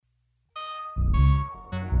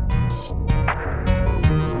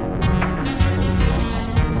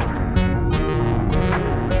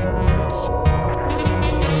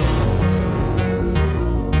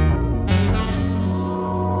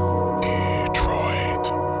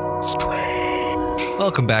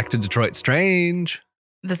Welcome back to Detroit Strange.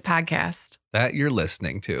 This podcast That you're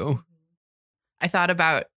listening to. I thought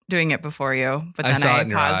about doing it before you, but I then saw I it in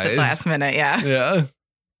your paused at eyes. the last minute. Yeah. Yeah.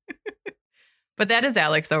 But that is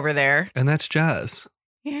Alex over there. And that's Jess.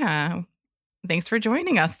 Yeah. Thanks for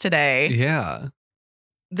joining us today. Yeah.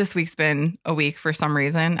 This week's been a week for some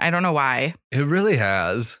reason. I don't know why, It really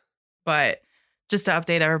has. but just to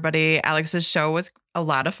update everybody, Alex's show was a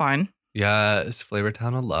lot of fun. Yes.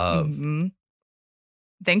 Flavortown of Love. Mhm.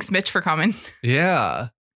 Thanks, Mitch, for coming. Yeah.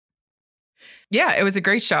 Yeah, it was a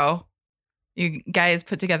great show. You guys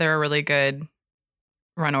put together a really good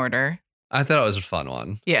run order. I thought it was a fun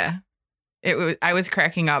one. Yeah. I was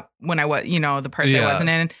cracking up when I was, the parts Yeah. I wasn't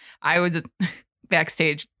in. I was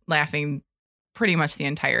backstage laughing pretty much the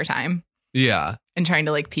entire time Yeah. and trying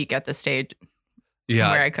to peek at the stage from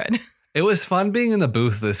Yeah. where I could. It was fun being in the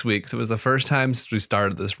booth this week. So it was the first time since we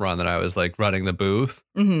started this run that I was running the booth.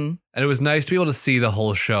 Mm-hmm. And it was nice to be able to see the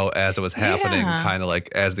whole show as it was happening, Yeah. kind of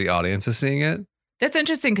as the audience is seeing it, That's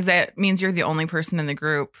interesting because that means you're the only person in the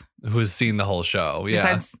group who's seen the whole show. Yeah.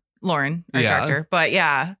 besides Lauren, our Yeah. director. But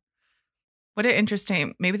yeah, what an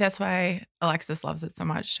interesting. Maybe that's why Alexis loves it so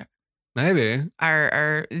much. Maybe.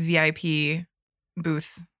 Our VIP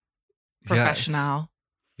booth professional.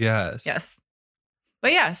 Yes. Yes.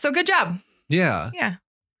 But yeah, so good job. Yeah. Yeah.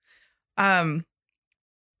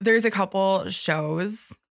 There's a couple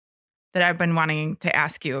shows that I've been wanting to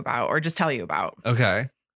ask you about or just tell you about Okay.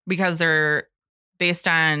 because they're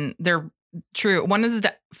true. One is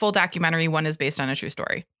a full documentary. One is based on a true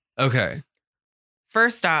story. Okay.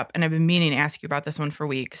 First up, and I've been meaning to ask you about this one for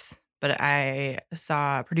weeks, but I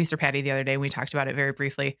saw producer Patty the other day and we talked about it very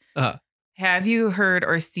briefly. Uh-huh. Have you heard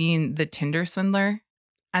or seen The Tinder Swindler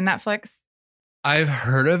on Netflix? I've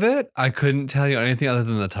heard of it. I couldn't tell you anything other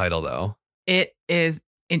than the title, though. It is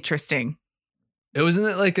interesting. It wasn't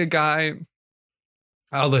it like a guy.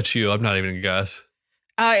 I'll let you. I'm not even gonna guess.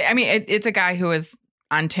 I mean, it's a guy who is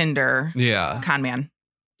on Tinder, Yeah. con man.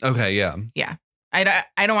 Okay. Yeah. I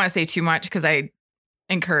don't want to say too much because I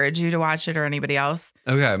encourage you to watch it or anybody else.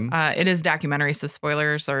 Okay. It is documentary, so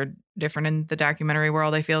spoilers are different in the documentary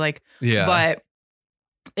world, I feel like. Yeah. But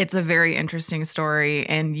it's a very interesting story,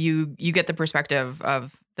 and you get the perspective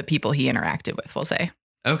of the people he interacted with, we'll say.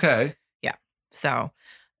 Okay. So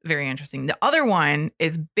very interesting. The other one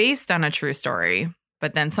is based on a true story,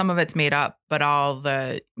 but then some of it's made up, but all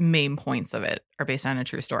the main points of it are based on a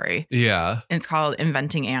true story. Yeah. And it's called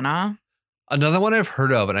Inventing Anna. Another one I've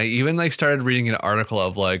heard of, and I even started reading an article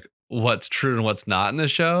of what's true and what's not in the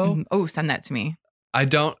show. Mhm. Oh, send that to me.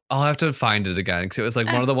 I'll have to find it again because it was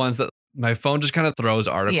one of the ones that my phone just kind of throws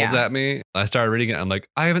articles Yeah. at me. I started reading it. I'm like,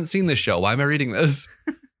 I haven't seen this show. Why am I reading this?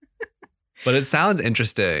 But it sounds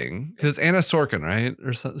interesting because Anna Sorkin, right? Or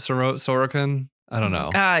Sorokin? I don't know.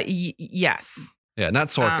 Yes. Yeah, not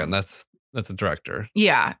Sorkin. That's a director.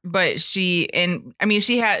 Yeah, but she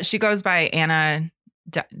goes by Anna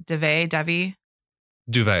Devi.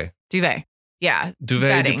 Duvet. Yeah. Duvet,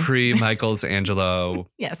 Betting. Dupree, Michaels, Angelo,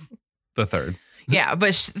 Yes. the third. Yeah,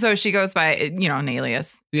 but so she goes by an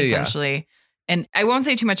alias Yeah, yeah. essentially. And I won't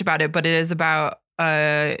say too much about it, but it is about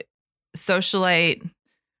a socialite,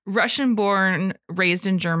 Russian-born, raised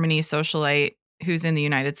in Germany socialite who's in the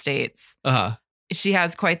United States. Uh-huh. She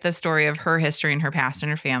has quite the story of her history and her past and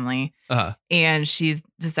her family. Uh-huh. And she's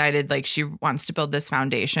decided she wants to build this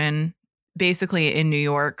foundation basically in New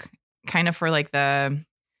York, kind of for the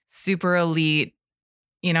super elite,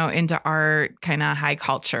 into art, kind of high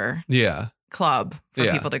culture Yeah. club for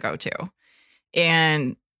Yeah. people to go to.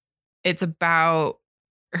 And it's about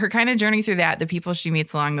her kind of journey through that, the people she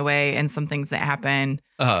meets along the way and some things that happen.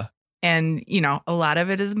 Uh-huh. And, a lot of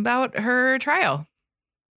it is about her trial.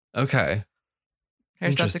 Okay. Her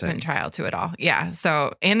Interesting. subsequent trial to it all. Yeah.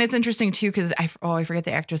 So, and it's interesting too, because I forget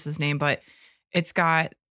the actress's name, but it's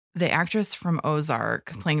got the actress from Ozark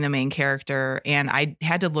playing the main character. And I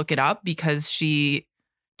had to look it up because she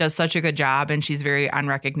does such a good job and she's very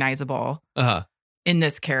unrecognizable Uh-huh. in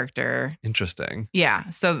this character. Interesting. Yeah.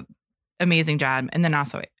 So amazing job. And then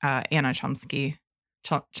also Anna Chlumsky.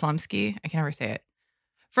 Chlumsky? I can never say it.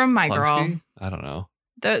 From My Girl. Plonsky? I don't know.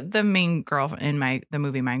 The main girl in the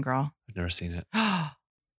movie My Girl. I've never seen it.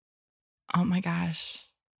 Oh my gosh.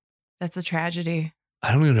 That's a tragedy.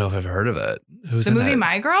 I don't even know if I've heard of it. Who's The in movie that?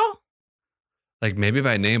 My Girl? Maybe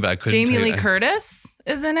by name, but I couldn't Jamie tell Lee you. Curtis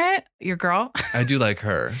is in it. Your girl. I do like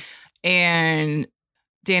her. And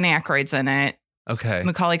Dan Aykroyd's in it. Okay.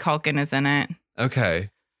 Macaulay Culkin is in it. Okay.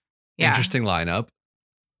 Yeah. Interesting lineup.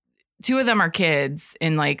 2 of them are kids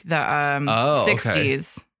in like the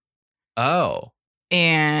 60s. Oh.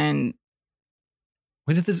 And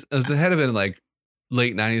when did this? It had to been like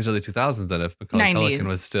late 90s, early 2000s then if Macaulay 90s. Culkin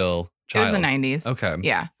was still It was child. the 90s. Okay.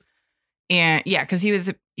 Yeah. And yeah, because he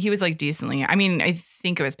was like decently. I mean, I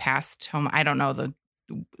think it was past Home. I don't know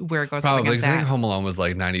where it goes up Probably, against because I think that. Home Alone was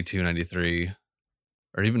like 92, 93,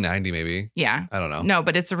 or even 90 maybe. Yeah. I don't know. No,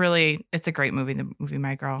 but it's a great movie. The movie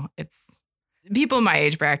My Girl. It's people in my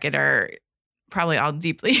age bracket are probably all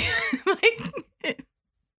deeply like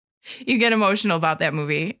you get emotional about that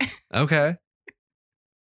movie. Okay.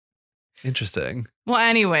 Interesting. Well,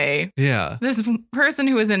 anyway, Yeah. this person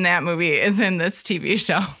who was in that movie is in this TV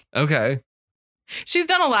show. Okay. She's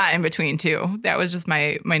done a lot in between too. That was just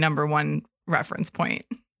my number one reference point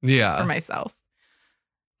Yeah. for myself.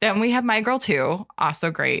 Then we have My Girl 2,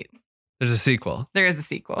 also great. There's a sequel. There is a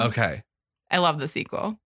sequel. Okay. I love the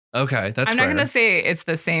sequel. Okay. That's I'm not fair. going to say it's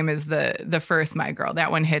the same as the first My Girl.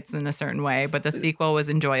 That one hits in a certain way, but the sequel was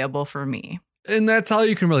enjoyable for me. And that's all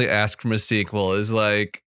you can really ask from a sequel is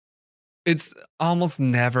like, it's almost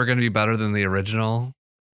never going to be better than the original.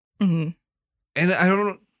 Mm-hmm. And I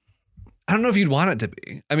don't know if you'd want it to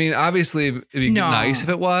be. I mean, obviously it'd be nice if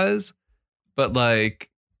it was, but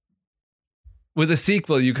like with a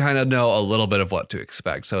sequel, you kind of know a little bit of what to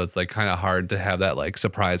expect. So it's like kind of hard to have that like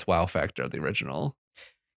surprise wow factor of the original.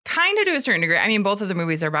 Kind of to a certain degree. I mean, both of the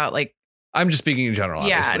movies are about like, I'm just speaking in general.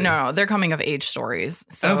 yeah, obviously. no, they're coming of age stories.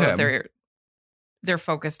 So Okay. they're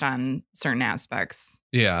focused on certain aspects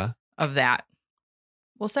Yeah. of that.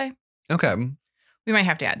 We'll say. Okay. We might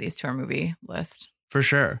have to add these to our movie list. For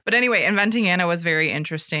sure. But anyway, Inventing Anna was very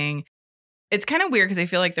interesting. It's kind of weird because I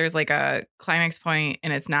feel like there's like a climax point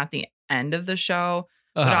and it's not the end of the show.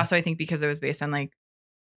 But also I think because it was based on like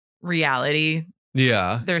reality,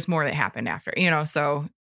 Yeah. there's more that happened after, so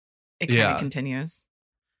it kind of Yeah. continues.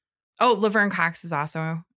 Oh, Laverne Cox is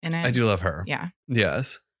also in it. I do love her. Yeah.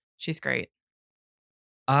 Yes. She's great.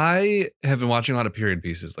 I have been watching a lot of period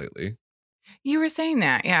pieces lately. You were saying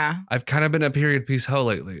that, yeah. I've kind of been a period piece hoe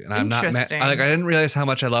lately, and I'm not Interesting. I didn't realize how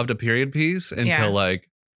much I loved a period piece until Yeah. like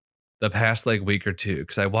the past like week or two,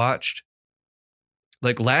 because I watched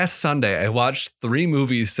like last Sunday I watched 3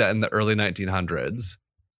 movies set in the early 1900s.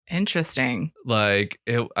 Interesting. Like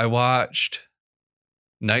I watched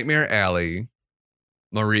Nightmare Alley,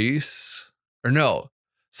 Maurice, or no.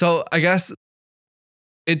 So I guess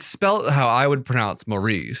it's spelled how I would pronounce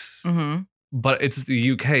Maurice, Mm-hmm. but it's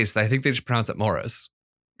the UK, so I think they just pronounce it Morris.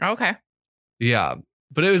 Okay. Yeah.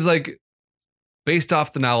 But it was like based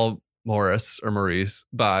off the novel Morris or Maurice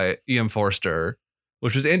by E.M. Forster,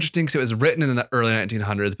 which was interesting because it was written in the early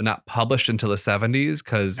 1900s, but not published until the 70s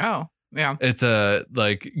because Oh, yeah. it's a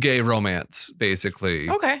like gay romance, basically.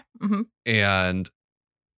 Okay. Mm-hmm. And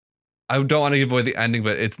I don't want to give away the ending,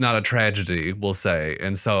 but it's not a tragedy, we'll say.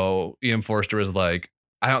 And so E.M. Forster was like,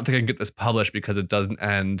 I don't think I can get this published because it doesn't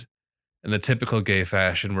end in the typical gay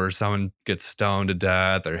fashion where someone gets stoned to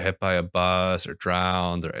death or hit by a bus or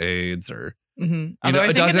drowns or AIDS or Mm-hmm. Although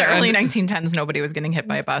I think in the early 1910s, nobody was getting hit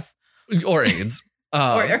by a bus. or AIDS.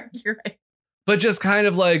 You're right. But just kind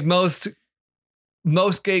of like most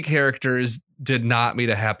gay characters did not meet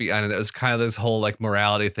a happy end. And it was kind of this whole like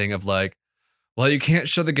morality thing of like, well, you can't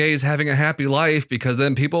show the gays having a happy life because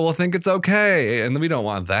then people will think it's okay. And we don't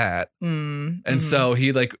want that. Mm-hmm. And so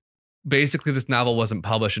he like, basically this novel wasn't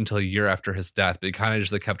published until a year after his death, but he kind of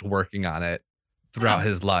just like kept working on it throughout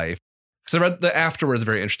his life. So I read the afterwards,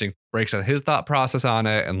 very interesting, breaks down his thought process on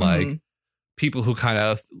it and like people who kind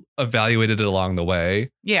of evaluated it along the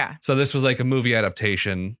way. Yeah. So this was like a movie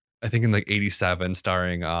adaptation, I think in like 87,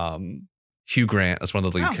 starring Hugh Grant as one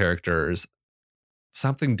of the lead characters.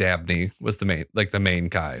 Something Dabney was the main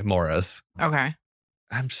guy, Morris. Okay.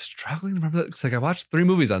 I'm struggling to remember that because like I watched 3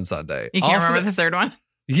 movies on Sunday. You can't remember the third one?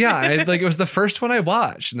 Yeah, it was the first one I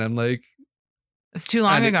watched, and I'm like, it's too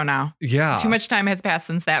long ago now. Yeah, too much time has passed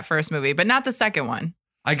since that first movie, but not the second one.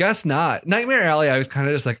 I guess not. Nightmare Alley, I was kind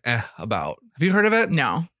of just like, about. Have you heard of it?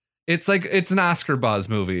 No. It's an Oscar buzz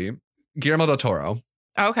movie. Guillermo del Toro.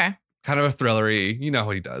 Oh, okay. Kind of a thrillery. You know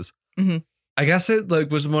what he does. Mm-hmm. I guess it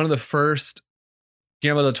was one of the first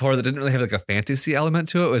Guillermo del Toro that didn't really have like a fantasy element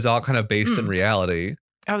to it. It was all kind of based in reality.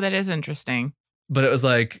 Oh, that is interesting. But it was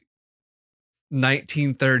like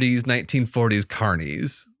 1930s, 1940s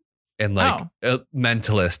carnies and like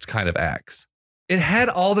mentalist kind of acts. It had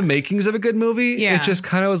all the makings of a good movie. Yeah. It just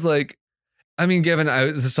kind of was like, I mean,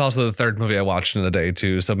 this is also the third movie I watched in a day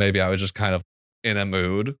too. So maybe I was just kind of in a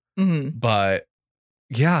mood. Mm-hmm. But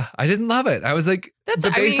Yeah, I didn't love it. I was like,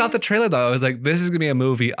 based off the trailer though, I was like, this is gonna be a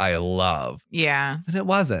movie I love. Yeah. And it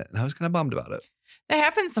wasn't. And I was kind of bummed about it. That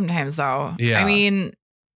happens sometimes though. Yeah. I mean,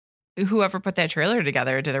 whoever put that trailer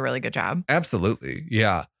together did a really good job. Absolutely.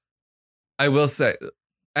 Yeah. I will say,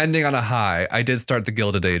 ending on a high, I did start The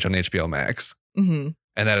Gilded Age on HBO Max. Mm-hmm.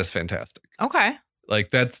 And that is fantastic. Okay.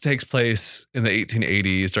 Like that takes place in the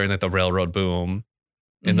 1880s during like the railroad boom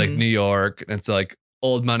in like New York. And it's like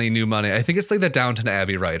old money, new money. I think it's like the Downton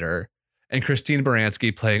Abbey writer. And Christine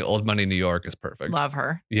Baranski playing Old Money New York is perfect. Love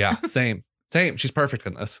her. Yeah, same. She's perfect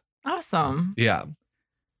in this. Awesome. Yeah.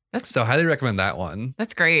 So highly recommend that one.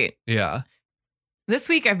 That's great. Yeah. This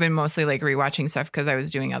week I've been mostly like rewatching stuff because I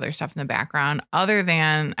was doing other stuff in the background. Other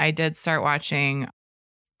than I did start watching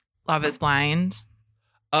Love is Blind.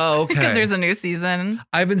 Oh, okay. Because there's a new season.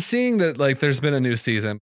 I've been seeing that like there's been a new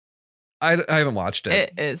season. I haven't watched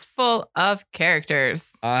it. It is full of characters.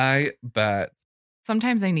 I bet.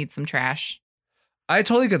 Sometimes I need some trash. I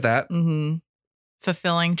totally get that. Mm-hmm.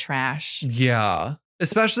 Fulfilling trash. Yeah.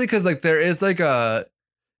 Especially because like there is like a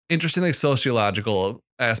interesting like sociological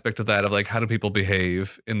aspect of that of like how do people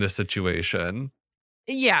behave in this situation.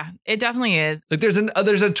 Yeah, it definitely is. Like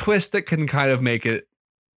there's a twist that can kind of make it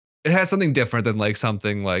has something different than like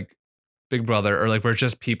something like Big Brother or like where it's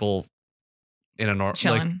just people in a normal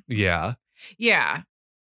chilling. Like, yeah. Yeah.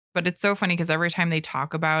 But it's so funny because every time they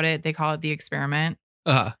talk about it, they call it the experiment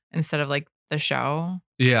instead of like the show.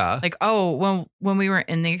 Yeah. Like, oh, when we were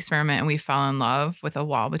in the experiment and we fell in love with a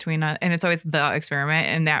wall between us, and it's always the experiment,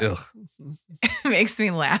 and that makes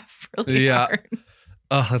me laugh really hard.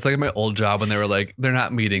 Oh, that's like my old job when they were like, they're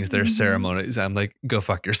not meetings, they're ceremonies. I'm like, go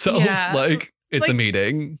fuck yourself. Yeah. Like, it's like, a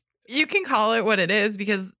meeting. You can call it what it is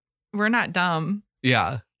because we're not dumb.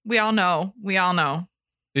 Yeah. We all know.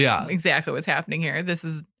 Yeah. Exactly what's happening here. This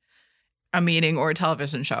is a meeting or a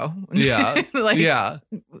television show. Yeah. Like, yeah.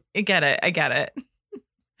 I get it.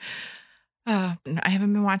 I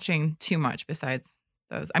haven't been watching too much besides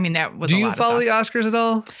those. I mean, that was Do a you lot follow of the Oscars at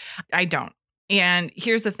all? I don't. And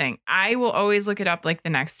here's the thing. I will always look it up like the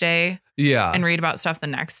next day. Yeah. And read about stuff the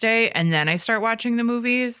next day. And then I start watching the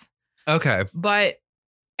movies. Okay. But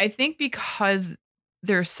I think because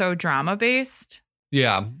they're so drama based.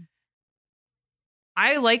 Yeah.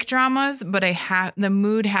 I like dramas, but the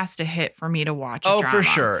mood has to hit for me to watch a drama. For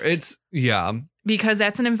sure. Because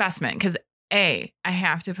that's an investment. Because I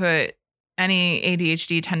have to put any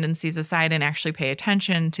ADHD tendencies aside and actually pay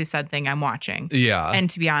attention to said thing I'm watching. Yeah. And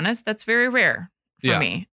to be honest, that's very rare for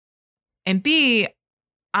me. And B,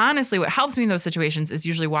 honestly, what helps me in those situations is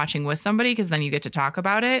usually watching with somebody because then you get to talk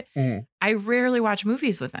about it. Mm-hmm. I rarely watch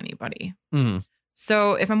movies with anybody. Mm-hmm.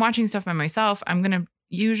 So if I'm watching stuff by myself, I'm going to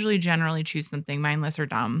usually generally choose something mindless or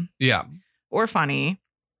dumb. Yeah. Or funny.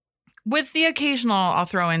 With the occasional, I'll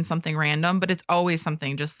throw in something random, but it's always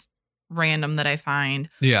something just random that I find.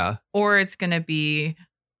 Yeah. Or it's going to be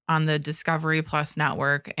on the Discovery Plus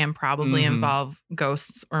network and probably involve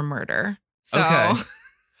ghosts or murder. So okay.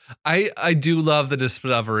 I do love the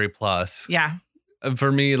Discovery Plus. Yeah.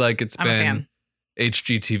 For me, like I'm been a fan.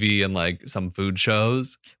 HGTV and like some food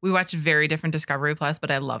shows. We watch very different Discovery Plus,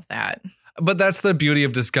 but I love that. But that's the beauty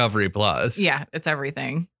of Discovery Plus. Yeah, it's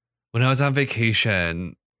everything. When I was on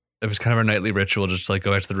vacation, it was kind of our nightly ritual just to like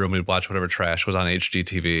go back to the room and watch whatever trash was on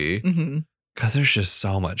HGTV. Because there's just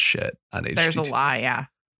so much shit on HGTV. There's a lot, yeah.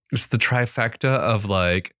 It's the trifecta of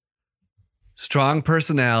like strong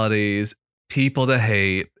personalities, people to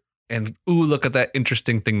hate, and ooh, look at that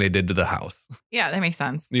interesting thing they did to the house. Yeah, that makes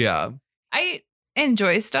sense. Yeah. I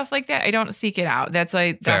enjoy stuff like that. I don't seek it out. That's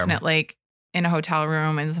like definite like in a hotel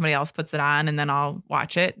room and somebody else puts it on and then I'll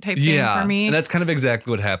watch it type thing for me. And that's kind of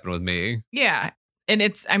exactly what happened with me. Yeah. And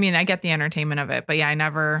I get the entertainment of it, but yeah, I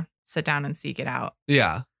never sit down and seek it out.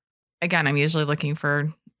 Yeah. Again, I'm usually looking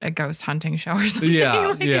for a ghost hunting show or something.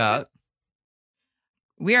 Yeah. Yeah.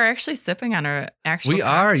 We are actually sipping on our actual We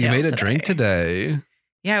are. You made a today. drink today.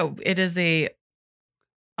 Yeah. It is a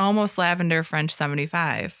almost lavender French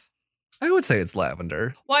 75. I would say it's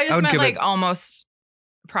lavender. Well, I just meant like almost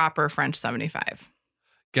proper French 75.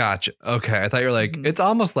 Gotcha. Okay. I thought you were like, it's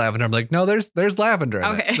almost lavender. I'm like, no, there's lavender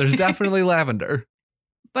in it. There's definitely lavender.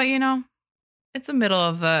 But it's the middle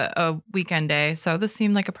of a weekend day. So this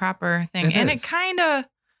seemed like a proper thing. It kind of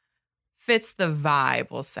fits the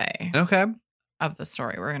vibe, we'll say. Okay. Of the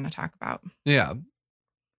story we're going to talk about. Yeah.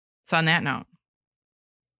 So on that note,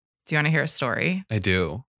 do you want to hear a story? I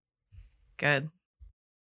do. Good.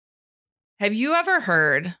 Have you ever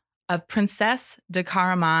heard of Princesse de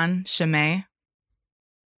Caraman Chimay?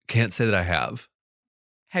 Can't say that I have.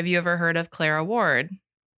 Have you ever heard of Clara Ward?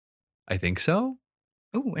 I think so.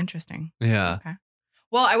 Oh, interesting. Yeah. Okay.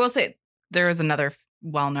 Well, I will say there is another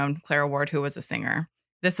well-known Clara Ward, who was a singer.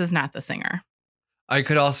 This is not the singer. I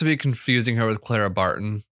could also be confusing her with Clara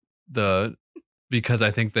Barton, because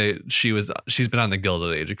I think she's been on the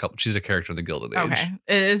Gilded Age she's a character in the Gilded Age. Okay.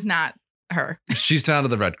 It is not her. She's found of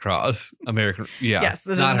the Red Cross, American. Yeah. Yes,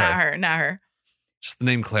 this is not her. Not her. Just the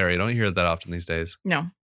name Clara. You don't hear that often these days. No.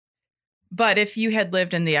 But if you had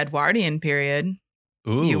lived in the Edwardian period,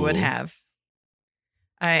 Ooh. you would have.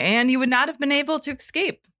 And you would not have been able to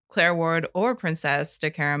escape Clara Ward or Princess de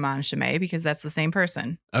Caraman-Chimay because that's the same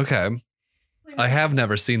person. Okay. I have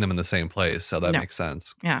never seen them in the same place, so that makes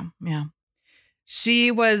sense. Yeah, yeah. She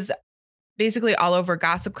was basically all over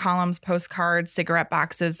gossip columns, postcards, cigarette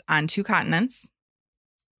boxes on 2 continents.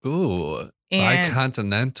 Ooh, and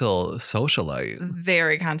bicontinental socialite.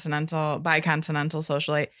 Very bicontinental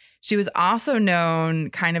socialite. She was also known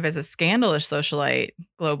kind of as a scandalous socialite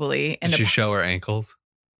globally. Did she show her ankles?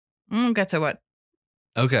 We'll get to what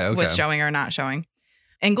was showing or not showing.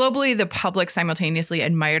 And globally, the public simultaneously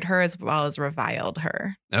admired her as well as reviled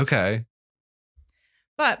her. Okay.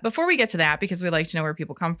 But before we get to that, because we like to know where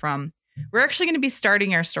people come from, we're actually going to be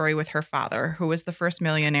starting our story with her father, who was the first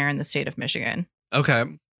millionaire in the state of Michigan. Okay.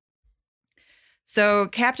 So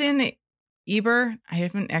Captain Eber, I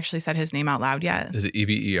haven't actually said his name out loud yet. Is it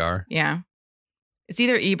Eber? Yeah. It's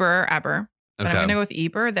either Eber or Eber. But Okay. I'm going to go with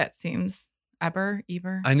Eber. That seems Eber.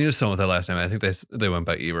 I knew someone with that last name. I think they went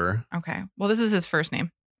by Eber. Okay. Well, this is his first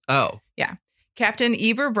name. Oh. Yeah. Captain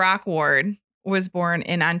Eber Brock Ward was born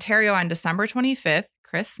in Ontario on December 25th,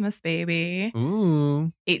 Christmas baby,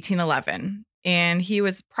 Ooh. 1811. And he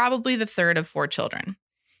was probably the third of 4 children.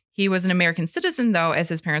 He was an American citizen, though, as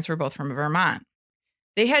his parents were both from Vermont.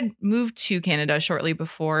 They had moved to Canada shortly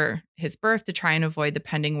before his birth to try and avoid the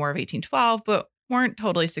pending War of 1812, but weren't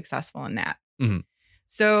totally successful in that. Mm-hmm.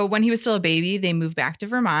 So when he was still a baby, they moved back to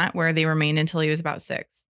Vermont, where they remained until he was about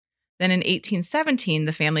 6. Then in 1817,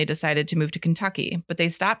 the family decided to move to Kentucky, but they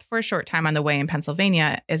stopped for a short time on the way in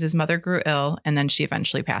Pennsylvania as his mother grew ill, and then she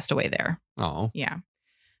eventually passed away there. Oh. Yeah.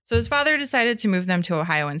 So his father decided to move them to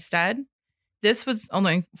Ohio instead. This was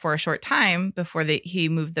only for a short time before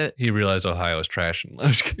he realized Ohio was trash.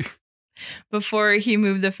 Before he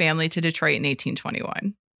moved the family to Detroit in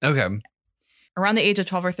 1821. Okay. Around the age of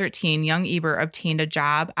 12 or 13, young Eber obtained a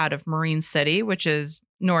job out of Marine City, which is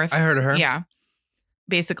north. I heard of her. Yeah.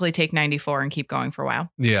 Basically take 94 and keep going for a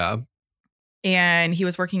while. Yeah. And he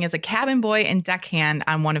was working as a cabin boy and deckhand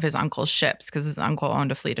on one of his uncle's ships because his uncle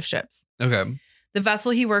owned a fleet of ships. Okay. The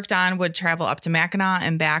vessel he worked on would travel up to Mackinac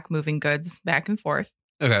and back, moving goods back and forth.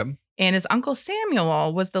 Okay. And his uncle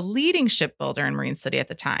Samuel was the leading shipbuilder in Marine City at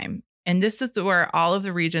the time. And this is where all of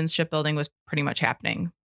the region's shipbuilding was pretty much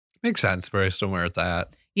happening. Makes sense based on where it's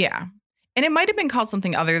at. Yeah. And it might have been called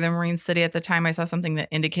something other than Marine City at the time. I saw something that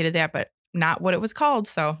indicated that, but not what it was called.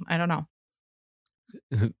 So I don't know.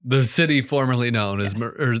 The city formerly known as,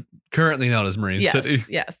 or currently known as Marine City.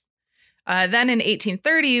 Yes. Then in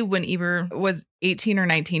 1830, when Eber was 18 or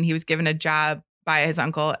 19, he was given a job by his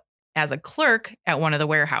uncle as a clerk at one of the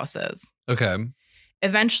warehouses. Okay.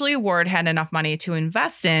 Eventually, Ward had enough money to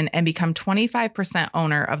invest in and become 25%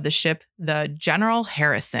 owner of the ship, the General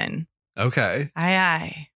Harrison. Okay. Aye,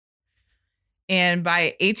 aye. And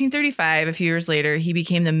by 1835, a few years later, he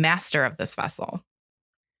became the master of this vessel.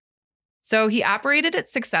 So he operated it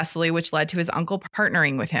successfully, which led to his uncle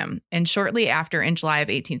partnering with him. And shortly after, in July of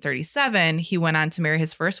 1837, he went on to marry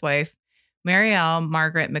his first wife, Marielle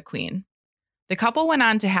Margaret McQueen. The couple went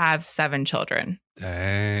on to have 7 children.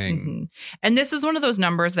 Dang. Mm-hmm. And this is one of those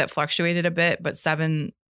numbers that fluctuated a bit, but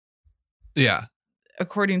 7. Yeah.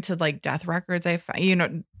 According to like death records, I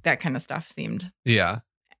found, that kind of stuff seemed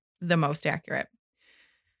the most accurate.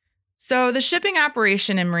 So the shipping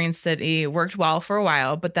operation in Marine City worked well for a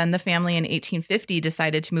while, but then the family in 1850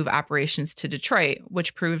 decided to move operations to Detroit,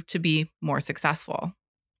 which proved to be more successful.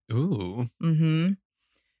 Ooh. Mm-hmm.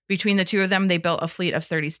 Between the two of them, they built a fleet of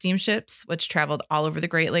 30 steamships, which traveled all over the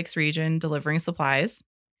Great Lakes region, delivering supplies.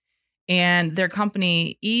 And their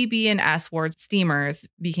company, EB&S Ward Steamers,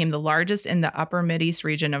 became the largest in the upper Mideast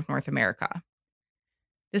region of North America.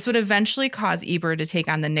 This would eventually cause Eber to take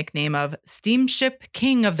on the nickname of Steamship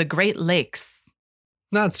King of the Great Lakes.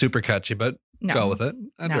 Not super catchy, but go with it.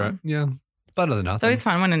 Yeah, it's better than nothing. It's always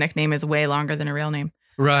fun when a nickname is way longer than a real name.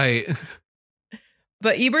 Right.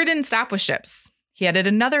 But Eber didn't stop with ships. He added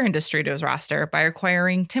another industry to his roster by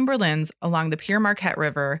acquiring timberlands along the Pere Marquette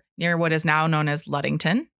River near what is now known as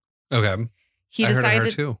Ludington. Okay. He heard decided, of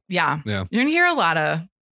her too. Yeah. You're going to hear a lot of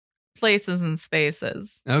places and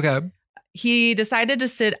spaces. Okay. He decided to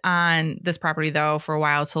sit on this property, though, for a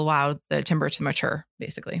while to allow the timber to mature,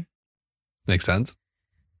 basically. Makes sense.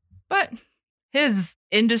 But his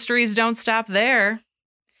industries don't stop there.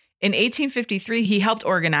 In 1853, he helped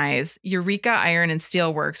organize Eureka Iron and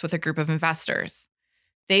Steel Works with a group of investors.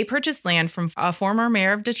 They purchased land from a former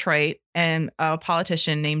mayor of Detroit and a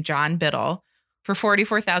politician named John Biddle for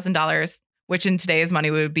 $44,000, which in today's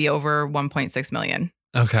money would be over $1.6 million.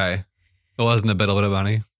 Okay. It wasn't a bit of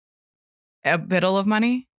money. A biddle of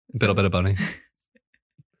money? Bit of money.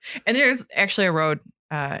 And there's actually a road,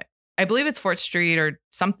 I believe it's 4th Street or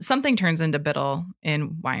something turns into Biddle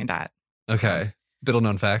in Wyandotte. Okay. Biddle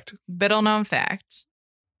known fact. Biddle known fact.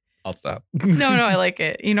 I'll stop. No, I like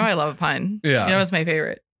it. You know, I love a pun. Yeah. You know, it's my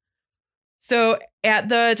favorite. So at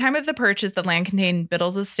the time of the purchase, the land contained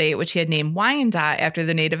Biddle's estate, which he had named Wyandotte after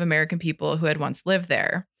the Native American people who had once lived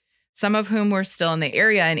there, some of whom were still in the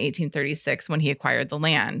area in 1836 when he acquired the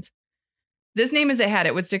land. This name, as it had,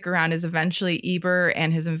 it would stick around as eventually Eber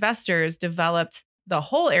and his investors developed the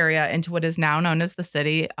whole area into what is now known as the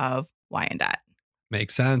city of Wyandotte.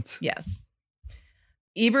 Makes sense. Yes.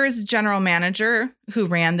 Eber's general manager, who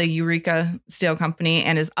ran the Eureka Steel Company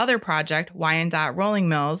and his other project, Wyandotte Rolling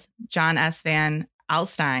Mills, John S. Van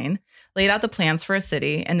Alstyne, laid out the plans for a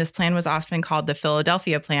city, and this plan was often called the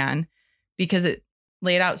Philadelphia Plan because it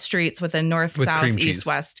laid out streets with a north, With south, cream east, cheese.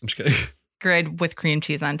 west I'm just kidding. grid with cream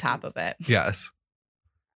cheese on top of it. Yes.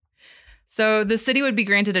 So the city would be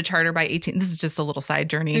granted a charter by this is just a little side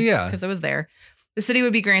journey. Yeah. Because it was there. The city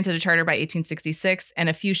would be granted a charter by 1866, and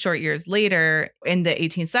a few short years later, in the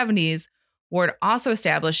 1870s, Ward also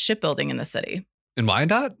established shipbuilding in the city. In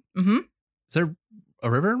Wyandotte? Mm-hmm. Is there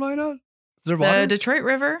a river in Wyandotte? Is there water? The Detroit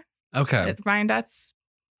River. Okay. Wyandotte's.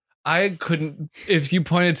 I couldn't, if you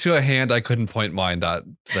pointed to a hand, I couldn't point Wyandotte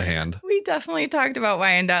to the hand. We definitely talked about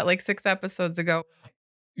Wyandotte like 6 episodes ago.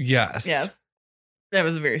 Yes. Yes. That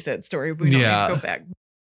was a very sad story. We don't need to go back.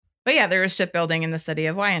 But yeah, there was shipbuilding in the city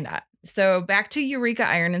of Wyandotte. So back to Eureka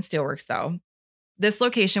Iron and Steelworks, though. This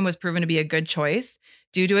location was proven to be a good choice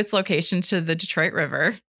due to its location to the Detroit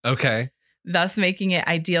River, Okay. thus making it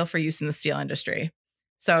ideal for use in the steel industry.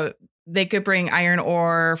 So they could bring iron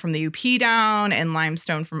ore from the UP down and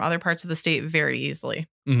limestone from other parts of the state very easily.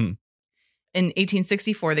 Mm-hmm. In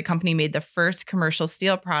 1864, the company made the first commercial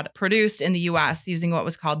steel product produced in the U.S. using what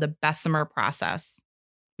was called the Bessemer process.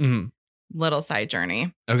 Mm-hmm. Little side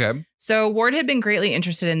journey. Okay. So Ward had been greatly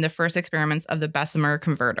interested in the first experiments of the Bessemer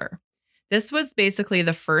converter. This was basically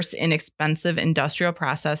the first inexpensive industrial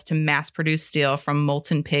process to mass produce steel from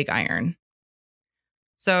molten pig iron.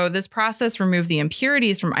 So this process removed the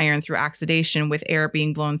impurities from iron through oxidation with air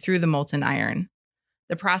being blown through the molten iron.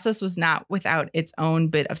 The process was not without its own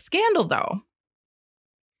bit of scandal, though.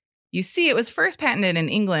 You see, it was first patented in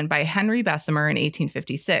England by Henry Bessemer in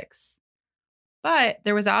 1856. But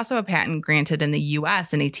there was also a patent granted in the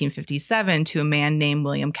U.S. in 1857 to a man named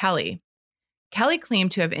William Kelly. Kelly claimed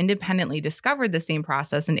to have independently discovered the same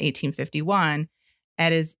process in 1851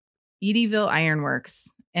 at his Eddyville Iron Works,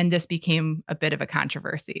 and this became a bit of a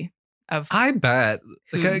controversy. I bet.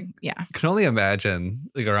 Who, Like, I can only imagine,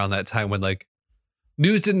 like, around that time when, like,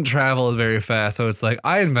 news didn't travel very fast. So it's like,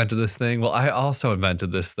 I invented this thing. Well, I also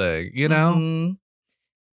invented this thing, you know? Mm-hmm.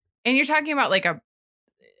 And you're talking about, like,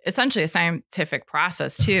 essentially a scientific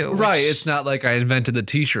process too. Right. It's not like I invented the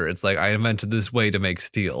t-shirt. It's like I invented this way to make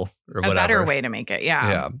steel or whatever. A better way to make it. Yeah.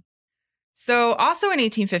 Yeah. So also in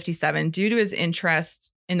 1857, due to his interest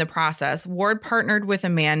in the process, Ward partnered with a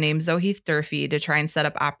man named Zoheath Durfee to try and set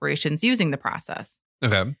up operations using the process.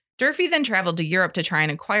 Okay. Durfee then traveled to Europe to try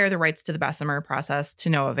and acquire the rights to the Bessemer process to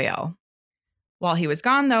no avail. While he was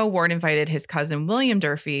gone, though, Ward invited his cousin William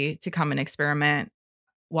Durfee to come and experiment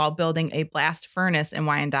while building a blast furnace in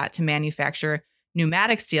Wyandotte to manufacture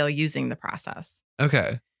pneumatic steel using the process.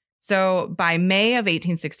 Okay. So by May of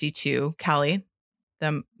 1862, Kelly,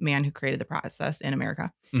 the man who created the process in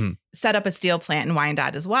America, set up a steel plant in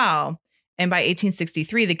Wyandotte as well. And by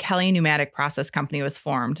 1863, the Kelly Pneumatic Process Company was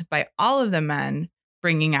formed by all of the men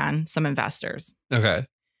bringing on some investors. Okay.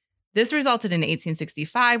 This resulted in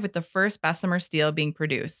 1865 with the first Bessemer steel being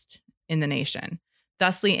produced in the nation,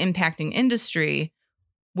 thusly impacting industry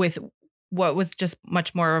with what was just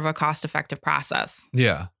much more of a cost-effective process.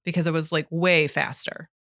 Yeah. Because it was like way faster.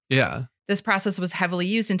 Yeah. This process was heavily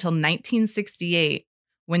used until 1968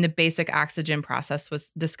 when the basic oxygen process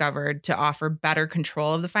was discovered to offer better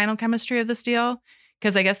control of the final chemistry of the steel.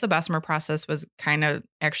 Because I guess the Bessemer process was kind of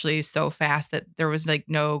actually so fast that there was like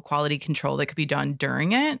no quality control that could be done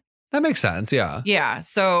during it. That makes sense. Yeah. Yeah.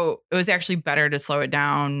 So it was actually better to slow it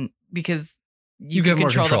down because you get can more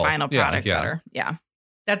control control. the final product better. Yeah.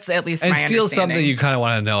 That's at least and my steel's understanding. something you kind of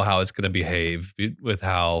want to know how it's going to behave with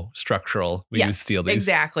how structural we use steel.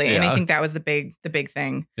 Exactly. Yeah. And I think that was the big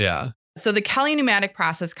thing. Yeah. So the Kelly Pneumatic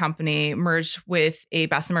Process Company merged with a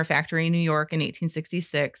Bessemer factory in New York in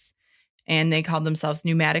 1866, and they called themselves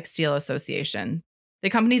Pneumatic Steel Association. The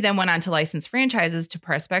company then went on to license franchises to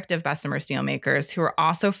prospective Bessemer steelmakers who were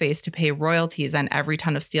also faced to pay royalties on every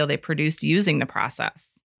ton of steel they produced using the process.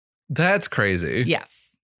 That's crazy. Yes.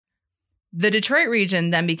 The Detroit region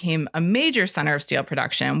then became a major center of steel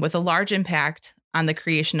production with a large impact on the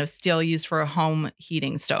creation of steel used for home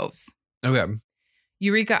heating stoves. Okay.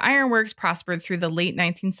 Eureka Iron Works prospered through the late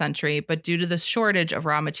 19th century, but due to the shortage of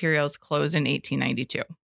raw materials, closed in 1892.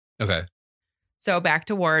 Okay. So back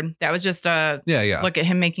to Ward. That was just a Yeah. look at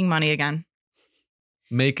him making money again.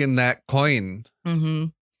 Making that coin. Mm-hmm.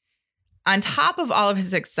 On top of all of his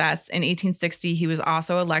success, in 1860, he was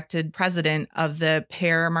also elected president of the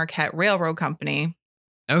Pere Marquette Railroad Company.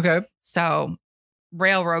 Okay. So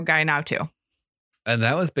railroad guy now too. And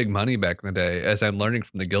that was big money back in the day, as I'm learning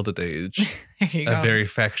from the Gilded Age. There you A go. very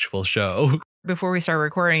factual show. Before we started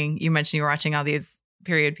recording, you mentioned you were watching all these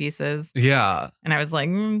period pieces. Yeah. And I was like,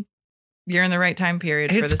 you're in the right time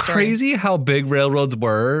period for It's the story. crazy how big railroads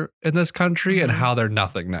were in this country and Mhm. how they're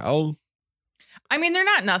nothing now. I mean, they're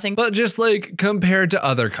not nothing. But just like compared to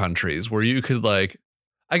other countries where you could like,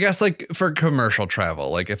 I guess like for commercial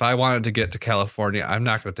travel, like if I wanted to get to California, I'm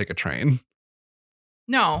not going to take a train.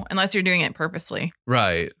 No, unless you're doing it purposely.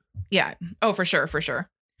 Right. Yeah. Oh, for sure. For sure.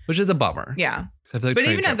 Which is a bummer. Yeah. 'Cause I feel like But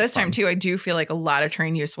train even at travel's this time, fun. too, I do feel like a lot of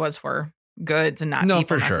train use was for goods and not No,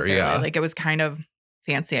 people for sure, necessarily. yeah. Like it was kind of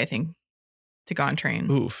fancy, I think, to go on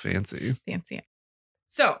train. Ooh, fancy. Fancy.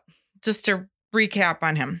 So just to recap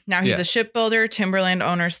on him. Now he's Yeah. a shipbuilder, timberland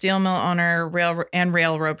owner, steel mill owner,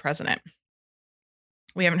 railroad president.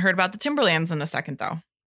 We haven't heard about the Timberlands in a second, though.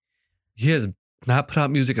 He has not put out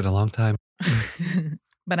music in a long time.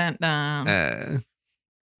 But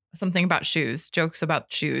something about shoes, jokes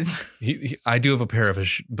about shoes. I do have a pair of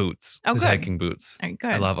his boots. Oh, his good. hiking boots. All right,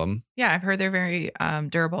 good. I love them. Yeah, I've heard they're very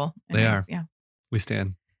durable. and They nice. are. Yeah. We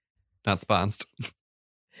stand. Not sponsored.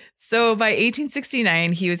 So by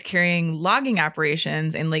 1869, he was carrying logging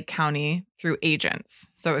operations in Lake County through agents.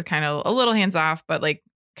 So it was kind of a little hands off, but like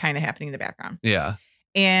kind of happening in the background. Yeah.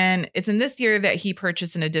 And it's in this year that he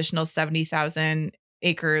purchased an additional 70,000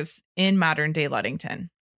 acres in modern day Ludington.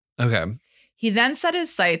 Okay. He then set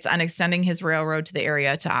his sights on extending his railroad to the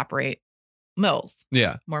area to operate mills,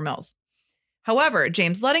 Yeah. more mills. However,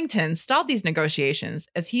 James Ludington stalled these negotiations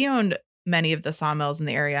as he owned many of the sawmills in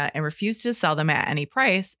the area and refused to sell them at any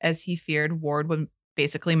price as he feared Ward would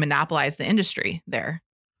basically monopolize the industry there.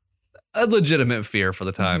 A legitimate fear for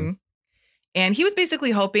the time. Mhm. And he was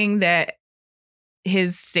basically hoping that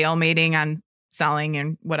his stalemating on selling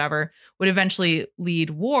and whatever would eventually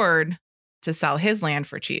lead Ward to sell his land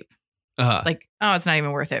for cheap. Uh-huh. Like, oh, it's not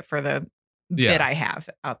even worth it for the Yeah. bid I have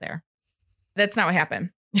out there. That's not what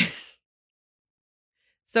happened.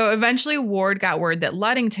 So eventually Ward got word that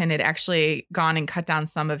Ludington had actually gone and cut down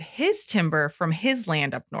some of his timber from his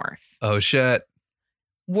land up north. Oh, shit.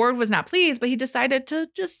 Ward was not pleased, but he decided to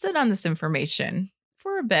just sit on this information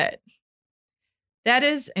for a bit. That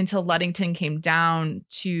is until Ludington came down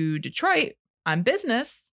to Detroit on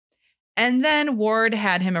business. And then Ward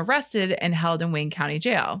had him arrested and held in Wayne County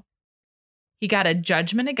Jail. He got a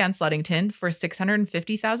judgment against Ludington for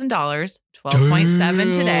 $650,000,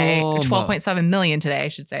 12.7 today, or Damn. 12.7 million today, I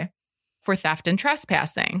should say, for theft and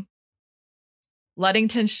trespassing.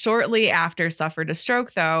 Ludington shortly after suffered a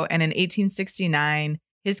stroke, though, and in 1869,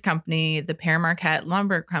 his company, the Pere Marquette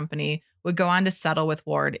Lumber Company, would go on to settle with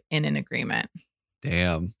Ward in an agreement.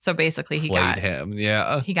 Damn. So basically, he Played got him.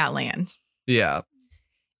 Yeah. land. Yeah.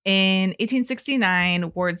 In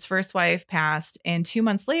 1869, Ward's first wife passed, and 2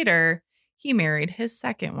 months later, he married his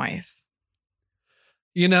second wife.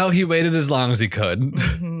 You know, he waited as long as he could.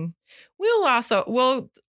 Mhm. We'll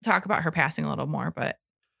talk about her passing a little more, but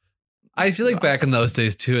I feel like back in those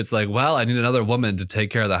days too, it's like, well, I need another woman to take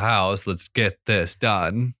care of the house. Let's get this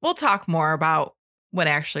done. we'll talk more about what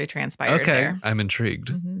actually transpired Okay. there. I'm intrigued.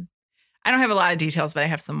 Mhm. I don't have a lot of details, but I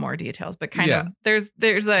have some more details. But kind Yeah. of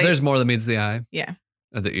there's like There's more than meets the eye. Yeah.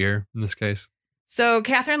 Or the ear in this case. So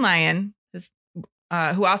Catherine Lyon,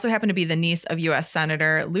 who also happened to be the niece of U.S.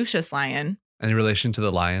 Senator Lucius Lyon. Any relation to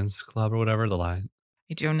the Lions Club or whatever? The Lion.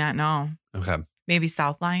 I do not know. Okay. Maybe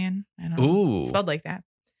South Lyon. I don't know. Ooh. Spelled like that.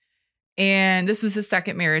 And this was his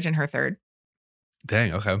second marriage and her third.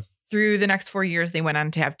 Dang. Okay. Through the next 4 years, they went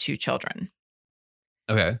on to have 2 children.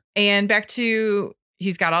 Okay. And back to,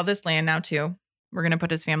 he's got all this land now too. We're going to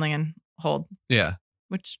put his family in hold, Yeah.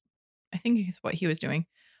 which I think is what he was doing.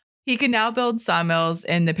 He could now build sawmills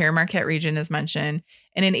in the Pere Marquette region, as mentioned.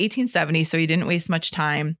 And in 1870, so he didn't waste much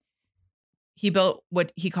time, he built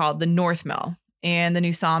what he called the North Mill. And the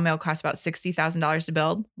new sawmill cost about $60,000 to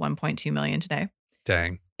build, $1.2 million today.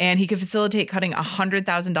 Dang. And he could facilitate cutting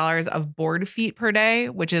 $100,000 of board feet per day,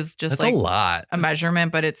 which is just That's like a lot. a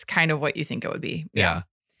measurement, but it's kind of what you think it would be. Yeah.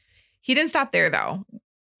 He didn't stop there, though.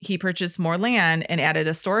 He purchased more land and added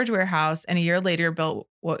a storage warehouse, and a year later built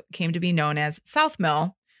what came to be known as South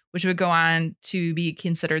Mill, which would go on to be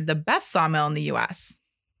considered the best sawmill in the U.S.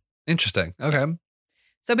 Interesting. Okay.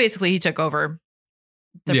 So basically, he took over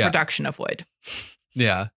the production of wood.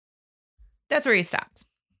 Yeah. That's where he stopped.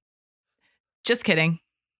 Just kidding.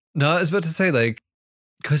 No, I was about to say, like,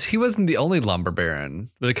 because he wasn't the only lumber baron,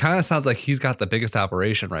 but it kind of sounds like he's got the biggest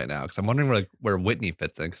operation right now. Because I'm wondering where Whitney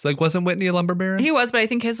fits in. Because wasn't Whitney a lumber baron? He was, but I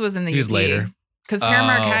think his was in the He was UP. later. Because Perrin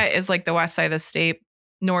Marquette is like the west side of the state,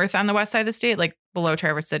 north on the west side of the state, like below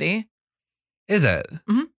Traverse City. Is it?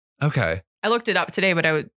 Mhm. Okay. I looked it up today, but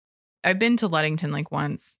I've been to Ludington like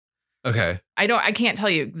once. Okay. I can't tell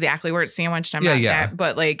you exactly where it's sandwiched. I'm not that,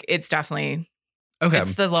 but like it's definitely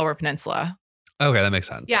it's the Lower Peninsula. Okay, that makes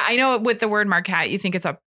sense. Yeah, I know with the word Marquette, you think it's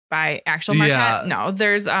up by actual Marquette. Yeah. No,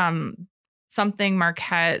 there's something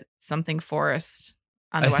Marquette, something Forest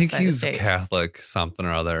on the west side of the state. I think he's Catholic something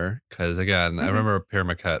or other. Because again, I remember a Pierre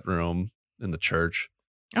Marquette room in the church.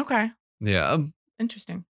 Okay. Yeah.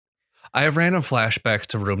 Interesting. I have random flashbacks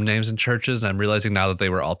to room names in churches, and I'm realizing now that they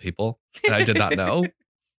were all people. And I did not know.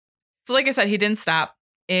 So like I said, he didn't stop.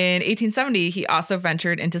 In 1870, he also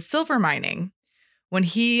ventured into silver mining when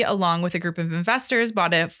he, along with a group of investors,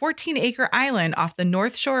 bought a 14-acre island off the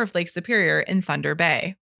north shore of Lake Superior in Thunder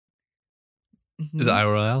Bay. Is it Isle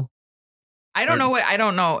Royale? I don't know.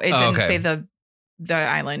 It didn't say the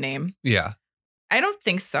island name. Yeah. I don't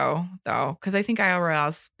think so, though, because I think Isle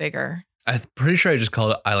Royale's bigger. I'm pretty sure I just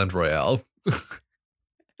called it Island Royale.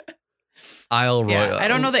 Isle Royale. Yeah, I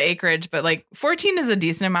don't know the acreage, but like 14 is a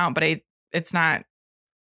decent amount, but it's not.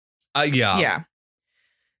 Yeah. Yeah.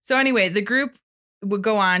 So anyway, the group would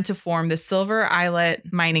go on to form the Silver Islet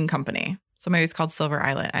Mining Company. So maybe it's called Silver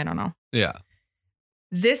Islet. I don't know. Yeah.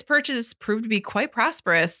 This purchase proved to be quite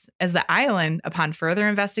prosperous, as the island, upon further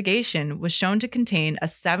investigation, was shown to contain a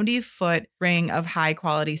 70-foot ring of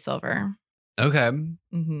high-quality silver. Okay.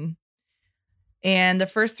 Mm-hmm. And the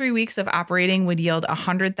first 3 weeks of operating would yield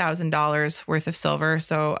 $100,000 worth of silver.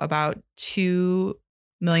 So about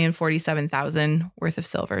 $2,047,000 worth of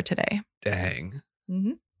silver today. Dang.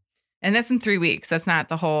 Mm-hmm. And that's in 3 weeks. That's not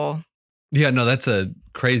the whole. Yeah, no, that's a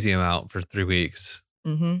crazy amount for 3 weeks.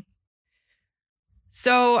 Mm-hmm.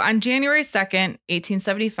 So on January 2nd,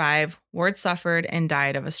 1875, Ward suffered and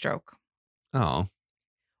died of a stroke. Oh.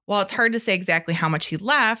 While it's hard to say exactly how much he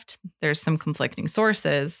left, there's some conflicting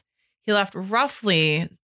sources. He left roughly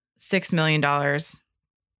 $6 million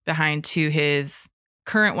behind to his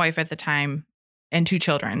current wife at the time and 2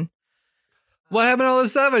 children. What happened to all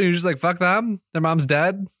this stuff? And you're just like, fuck them? Their mom's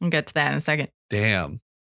dead? We'll get to that in a second. Damn.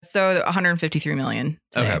 So $153 million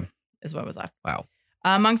today is what was left. Wow.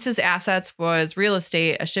 Amongst his assets was real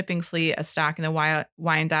estate, a shipping fleet, a stock in the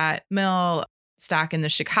Wyandotte Mill, stock in the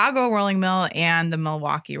Chicago Rolling Mill, and the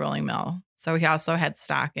Milwaukee Rolling Mill. So he also had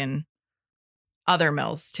stock in other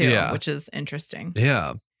mills too, which is interesting.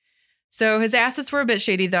 Yeah. So his assets were a bit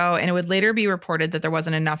shady though, and it would later be reported that there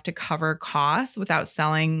wasn't enough to cover costs without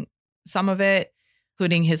selling some of it,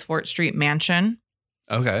 including his Fort Street mansion.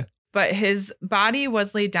 Okay. But his body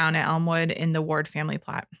was laid down at Elmwood in the Ward family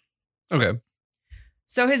plot. Okay.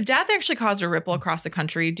 So his death actually caused a ripple across the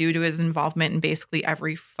country due to his involvement in basically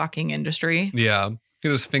every fucking industry. Yeah. He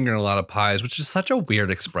had his finger in a lot of pies, which is such a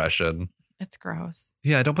weird expression. It's gross.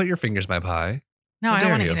 Yeah, don't put your fingers in my pie. No, I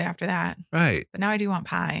don't want to eat it after that. Right. But now I do want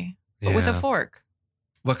pie. But with a fork.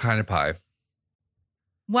 What kind of pie?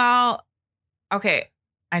 Well, okay.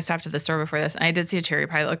 I stopped at the store before this and I did see a cherry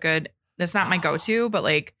pie look good. That's not my go-to, but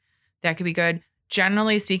like that could be good.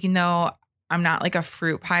 Generally speaking though, I'm not like a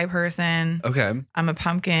fruit pie person. Okay. I'm a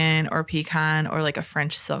pumpkin or pecan or like a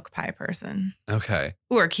French silk pie person. Okay.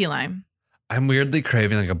 Or key lime. I'm weirdly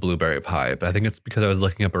craving like a blueberry pie, but I think it's because I was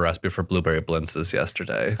looking up a recipe for blueberry blintzes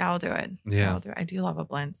yesterday. That'll do it. Yeah. That'll do it. I do love a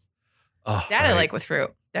blintz. Oh, that I like with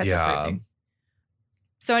fruit. That's a fruit thing.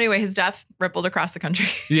 So anyway, his death rippled across the country.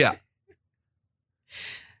 Yeah.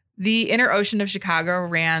 The inner ocean of Chicago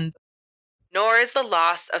ran. Nor is the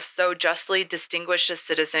loss of so justly distinguished a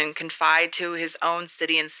citizen confined to his own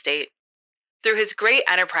city and state. Through his great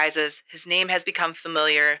enterprises, his name has become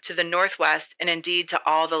familiar to the Northwest and indeed to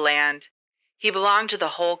all the land. He belonged to the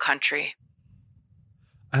whole country.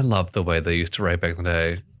 I love the way they used to write back in the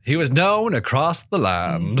day. He was known across the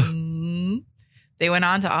land. Mm-hmm. They went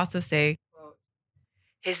on to also say, quote,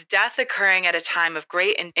 his death occurring at a time of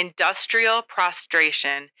great industrial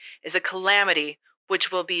prostration is a calamity which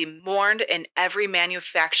will be mourned in every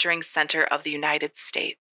manufacturing center of the United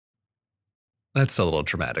States. That's a little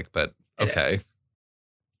traumatic, but okay.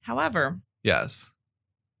 However, Yes.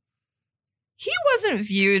 he wasn't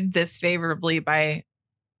viewed this favorably by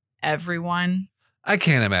everyone. I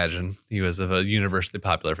can't imagine he was a universally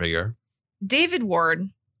popular figure. David Ward,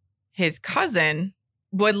 his cousin,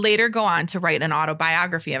 would later go on to write an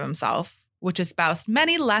autobiography of himself, which espoused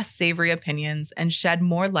many less savory opinions and shed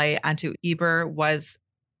more light onto Eber was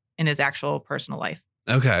in his actual personal life.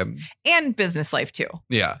 Okay. And business life, too.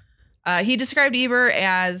 Yeah. He described Eber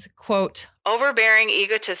as, quote, overbearing,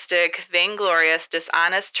 egotistic, vainglorious,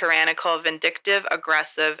 dishonest, tyrannical, vindictive,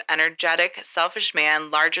 aggressive, energetic, selfish man,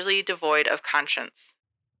 largely devoid of conscience.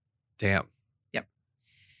 Damn. Yep.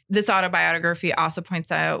 This autobiography also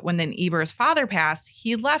points out when then Eber's father passed,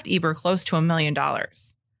 he left Eber close to $1 million.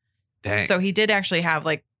 Dang. So he did actually have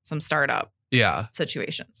like some startup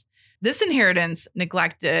situations. This inheritance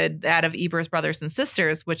neglected that of Eber's brothers and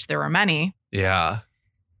sisters, which there were many. Yeah.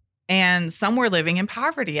 And some were living in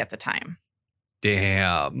poverty at the time.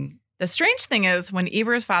 Damn. The strange thing is, when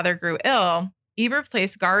Eber's father grew ill, Eber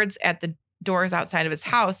placed guards at the doors outside of his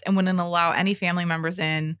house and wouldn't allow any family members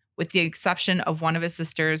in, with the exception of one of his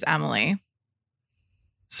sisters, Emily.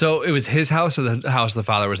 So it was his house or the house the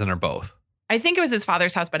father was in, or both? I think it was his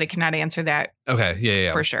father's house, but I cannot answer that Okay.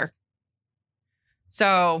 Yeah. for sure.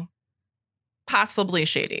 So possibly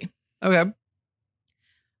shady. Okay.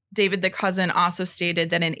 David, the cousin, also stated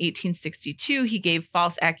that in 1862, he gave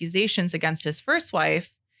false accusations against his first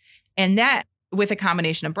wife, and that, with a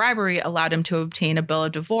combination of bribery, allowed him to obtain a bill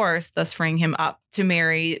of divorce, thus freeing him up to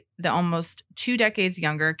marry the almost 2 decades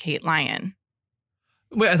younger Kate Lyon.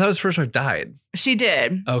 Wait, I thought his first wife died. She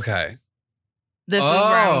did. Okay. This is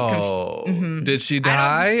where I'm Did she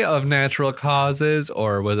die of natural causes,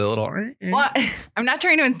 or was it a little... Well, I'm not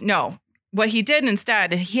trying to... No. What he did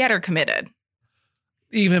instead, he had her committed.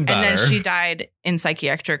 Even better. And then she died in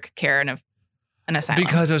psychiatric care in an asylum.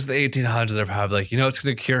 Because it was the 1800s, they're probably like, what's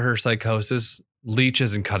going to cure her psychosis?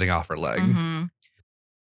 Leeches and cutting off her leg. Mm-hmm.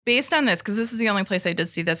 Based on this, because this is the only place I did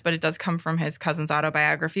see this, but it does come from his cousin's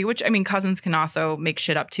autobiography, which, I mean, cousins can also make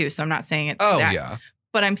shit up too, so I'm not saying it's that. Yeah.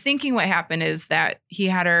 But I'm thinking what happened is that he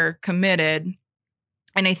had her committed,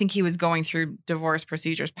 and I think he was going through divorce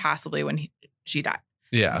procedures possibly when she died.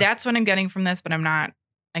 Yeah. That's what I'm getting from this, but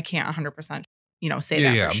I can't 100%, say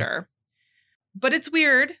that for sure. But it's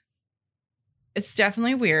weird. It's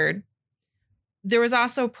definitely weird. There was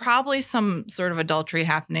also probably some sort of adultery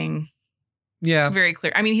happening. Yeah. Very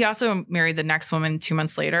clear. I mean, he also married the next woman 2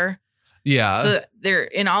 months later. Yeah. So there,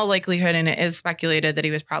 in all likelihood, and it is speculated that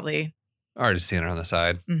he was probably already seeing her on the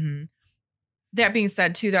side. Mm-hmm. That being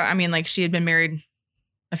said, too, though, I mean, like, she had been married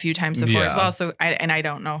a few times before as well. So I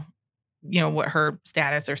don't know, what her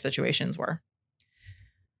status or situations were.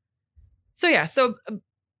 So, yeah. So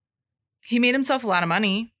he made himself a lot of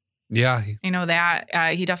money. Yeah. I know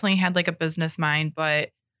that. He definitely had like a business mind,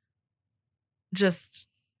 but just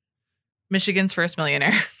Michigan's first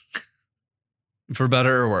millionaire. For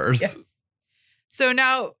better or worse. Yeah. So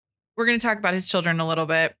now we're going to talk about his children a little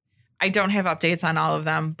bit. I don't have updates on all of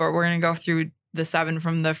them, but we're going to go through the 7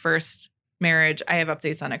 from the first marriage. I have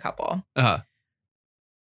updates on a couple. Uh-huh.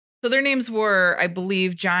 So their names were, I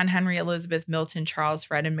believe, John, Henry, Elizabeth, Milton, Charles,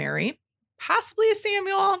 Fred, and Mary. Possibly a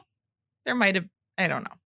Samuel. There might have, I don't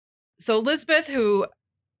know. So Elizabeth, who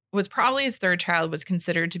was probably his third child, was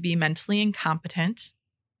considered to be mentally incompetent,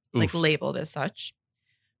 like labeled as such.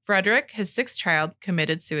 Frederick, his 6th child,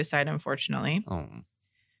 committed suicide, unfortunately. Oh.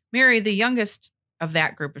 Mary, the youngest of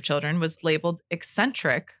that group of children, was labeled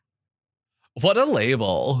eccentric. What a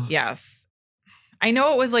label. Yes. I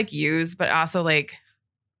know it was like used, but also like,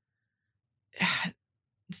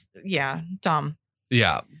 yeah, dumb.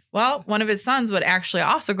 Yeah. Well, one of his sons would actually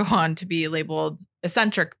also go on to be labeled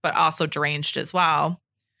eccentric, but also deranged as well,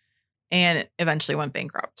 and eventually went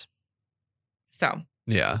bankrupt. So,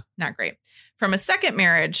 yeah, not great. From a second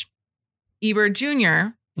marriage, Eber Jr.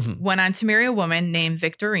 went on to marry a woman named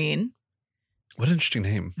Victorine. What an interesting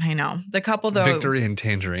name. I know. The couple, though. Victorine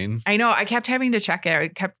Tangerine. I know. I kept having to check it. I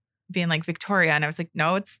kept being like Victoria, and I was like,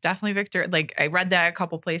 no, it's definitely Victor. Like, I read that a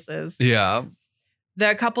couple places. Yeah.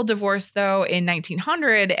 The couple divorced, though, in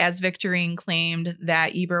 1900, as Victorine claimed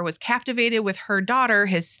that Eber was captivated with her daughter,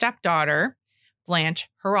 his stepdaughter, Blanche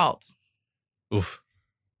Herault. Oof.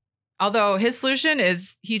 Although his solution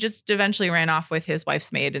is he just eventually ran off with his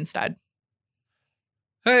wife's maid instead.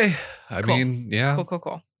 Hey, I mean, yeah.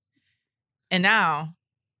 Cool. And now,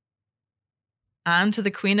 on to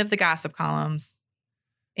the queen of the gossip columns,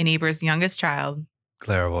 and Eber's youngest child,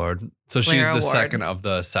 Clara Ward. So Clara she's the Ward. second of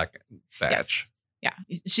the second batch. Yes. Yeah.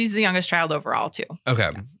 She's the youngest child overall, too.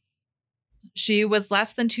 Okay. Yes. She was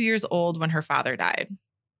less than 2 years old when her father died.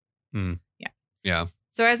 Yeah.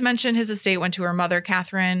 So as mentioned, his estate went to her mother,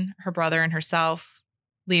 Catherine, her brother, and herself,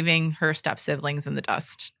 leaving her step siblings in the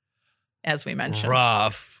dust, as we mentioned.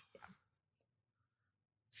 Rough.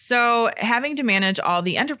 So having to manage all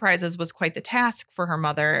the enterprises was quite the task for her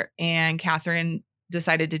mother, and Catherine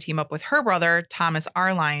decided to team up with her brother, Thomas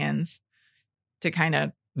R. Lyons, to kind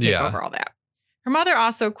of take over all that. Her mother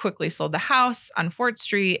also quickly sold the house on Fort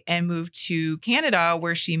Street and moved to Canada,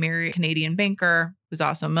 where she married a Canadian banker who's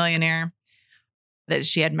also a millionaire that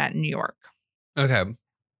she had met in New York. Okay.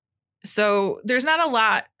 So there's not a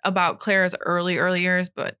lot about Clara's early years,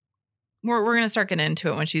 but we're going to start getting into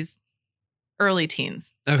it when she's early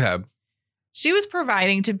teens. Okay. She was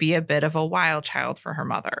proving to be a bit of a wild child for her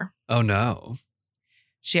mother. Oh, no.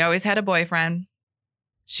 She always had a boyfriend.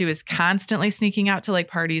 She was constantly sneaking out to like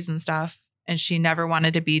parties and stuff, and she never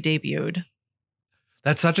wanted to be debuted.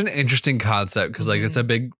 That's such an interesting concept because like it's a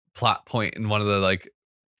big plot point in one of the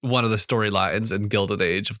storylines in Gilded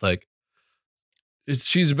Age of like,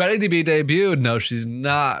 she's ready to be debuted. No, she's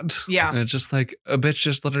not. Yeah. And it's just like a bitch,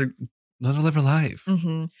 just let her live her life.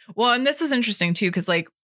 Mm-hmm. Well, and this is interesting too, because like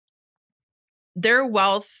their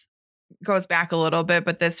wealth goes back a little bit,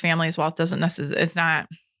 but this family's wealth doesn't necessarily, it's not,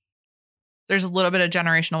 there's a little bit of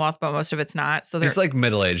generational wealth, but most of it's not. So it's like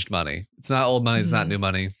middle-aged money. It's not old money. It's not new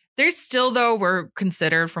money. There's still, though, were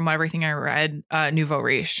considered from everything I read, nouveau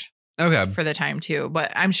riche. Okay. For the time too.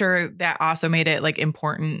 But I'm sure that also made it like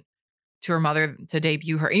important to her mother to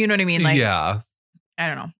debut her. You know what I mean? Like, yeah. I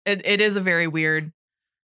don't know. It is a very weird,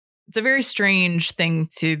 it's a very strange thing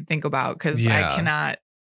to think about because I cannot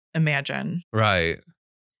imagine. Right.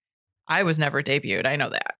 I was never debuted. I know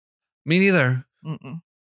that. Me neither. Mm-mm.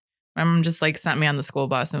 My mom just like sent me on the school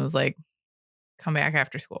bus and was like, come back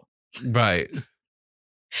after school. Right.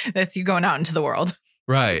 That's you going out into the world.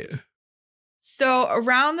 Right. So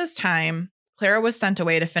around this time, Clara was sent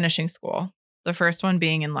away to finishing school, the first one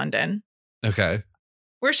being in London. Okay.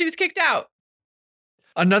 Where she was kicked out.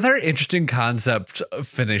 Another interesting concept of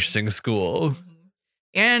finishing school.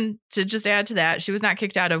 And to just add to that, she was not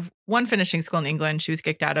kicked out of one finishing school in England. She was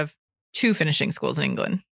kicked out of 2 finishing schools in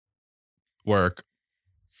England. Work.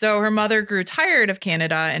 So her mother grew tired of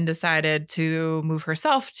Canada and decided to move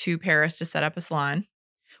herself to Paris to set up a salon.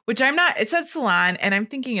 Which it said salon, and I'm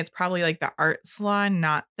thinking it's probably like the art salon,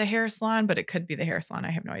 not the hair salon, but it could be the hair salon. I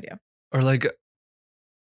have no idea. Or like,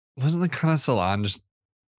 wasn't the kind of salon just,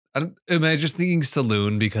 am I just thinking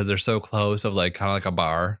saloon because they're so close of like kind of like a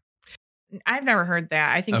bar? I've never heard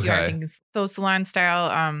that. I think you are thinking so salon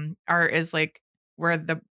style art is like where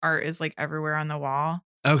the art is like everywhere on the wall.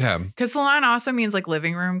 Okay. Because salon also means like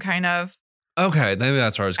living room kind of. Okay, maybe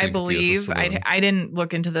that's where I was I believe. I didn't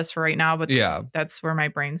look into this for right now, but that's where my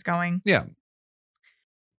brain's going. Yeah.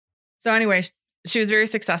 So anyway, she was very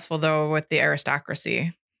successful, though, with the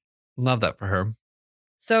aristocracy. Love that for her.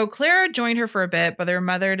 So Clara joined her for a bit, but her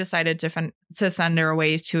mother decided to send her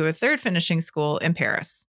away to a third finishing school in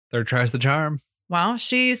Paris. Third tries the charm. Well,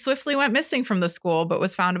 she swiftly went missing from the school, but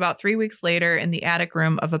was found about 3 weeks later in the attic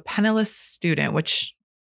room of a penniless student, which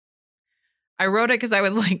I wrote it because I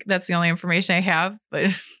was like, that's the only information I have.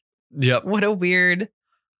 But yep. What a weird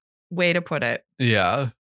way to put it. Yeah.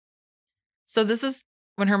 So this is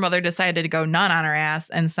when her mother decided to go nun on her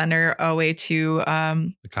ass and send her away to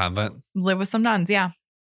the convent. Live with some nuns. Yeah.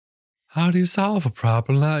 How do you solve a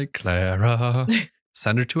problem like Clara?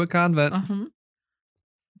 Send her to a convent. Uh-huh.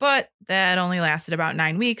 But that only lasted about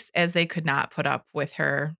 9 weeks as they could not put up with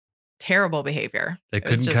her terrible behavior. They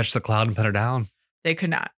couldn't catch the cloud and pin her down. They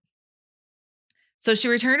could not. So she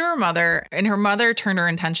returned to her mother, and her mother turned her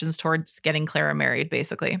intentions towards getting Clara married,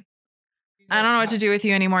 basically. I don't know what to do with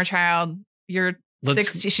you anymore, child. You're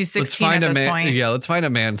 60. She's 16 at this point. Yeah, let's find a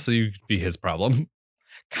man so you can be his problem.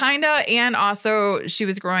 Kinda. And also, she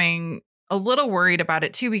was growing a little worried about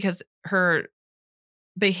it, too, because her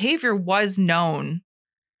behavior was known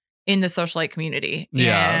in the socialite community.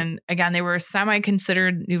 Yeah. And again, they were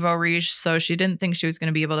semi-considered nouveau riche, so she didn't think she was going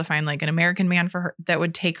to be able to find like an American man for her that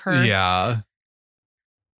would take her. Yeah.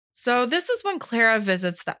 So this is when Clara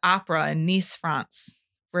visits the opera in Nice, France.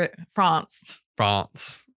 In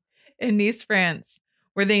Nice, France,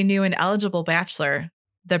 where they knew an eligible bachelor,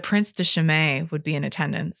 the Prince de Chimay, would be in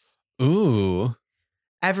attendance. Ooh.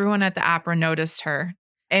 Everyone at the opera noticed her,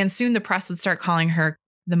 and soon the press would start calling her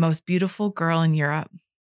the most beautiful girl in Europe.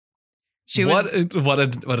 She was what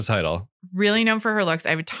a title. Really known for her looks.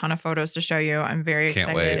 I have a ton of photos to show you. I'm very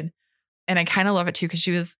excited. Wait. And I kind of love it too, because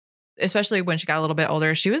she was, especially when she got a little bit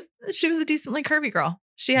older, she was a decently curvy girl.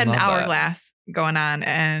 She had an hourglass going on,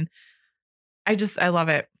 and I love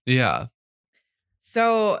it. Yeah.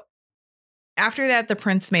 So after that, the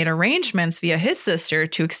prince made arrangements via his sister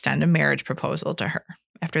to extend a marriage proposal to her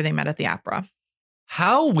after they met at the opera.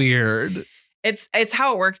 How weird. It's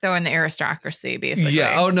how it worked, though, in the aristocracy, basically.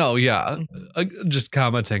 Yeah. Oh, no. Yeah. Just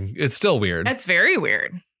commenting. It's still weird. That's very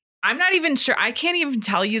weird. I'm not even sure. I can't even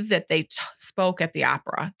tell you that they spoke at the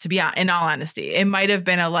opera, to be in all honesty. It might have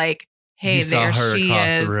been a like, hey, You there saw her she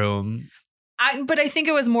across is. the room. But I think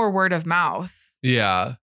it was more word of mouth.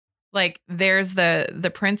 Yeah. Like, there's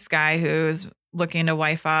the prince guy who's looking to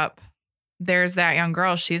wife up. There's that young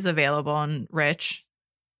girl. She's available and rich.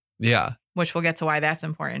 Yeah. Which we'll get to why that's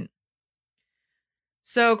important.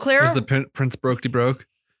 So Clara... Was the prince broke?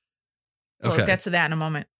 We'll Okay. get to that in a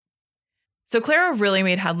moment. So Clara really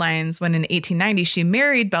made headlines when in 1890 she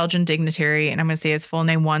married Belgian dignitary, and I'm going to say his full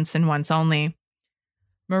name once and once only,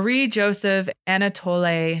 Marie-Joseph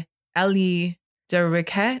Anatole Elie de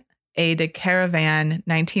Riquet et de Caravan,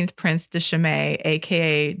 19th Prince de Chimay,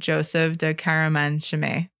 a.k.a. Joseph de Caraman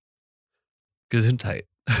Chimay. Gesundheit.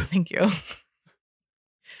 Thank you.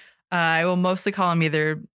 I will mostly call him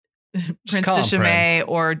either Prince call de him Chimay Prince.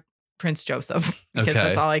 or Prince Joseph, because Okay.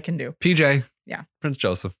 that's all I can do. PJ. Yeah. Prince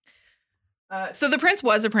Joseph. So the prince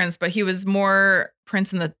was a prince, but he was more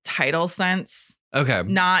prince in the title sense, Okay.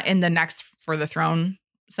 not in the next for the throne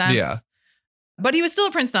sense. Yeah. But he was still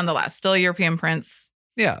a prince nonetheless, still a European prince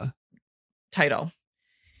Yeah. title.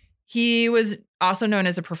 He was also known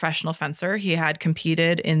as a professional fencer. He had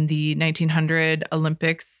competed in the 1900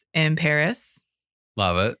 Olympics in Paris.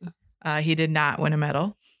 Love it. He did not win a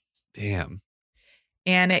medal. Damn.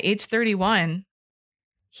 And at age 31,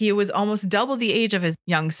 he was almost double the age of his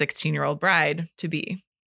young 16-year-old bride to be.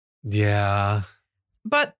 Yeah.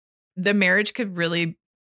 But the marriage could really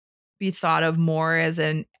be thought of more as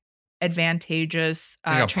an advantageous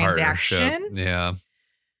Like a transaction partnership. Yeah.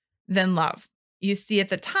 than love. You see, at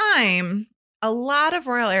the time, a lot of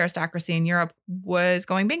royal aristocracy in Europe was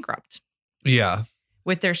going bankrupt, Yeah.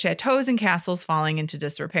 with their chateaus and castles falling into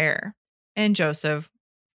disrepair. And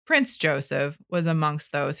Prince Joseph, was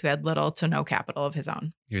amongst those who had little to no capital of his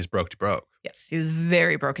own. He was broke. Yes, he was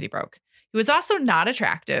very brokety broke. He was also not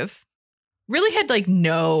attractive. Really had like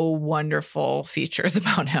no wonderful features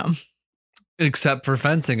about him. Except for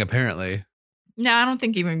fencing, apparently. No, I don't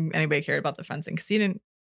think even anybody cared about the fencing because he didn't.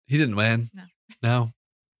 He didn't win. No.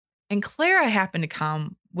 And Clara happened to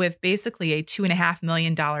come with basically a $2.5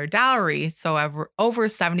 million dowry. So over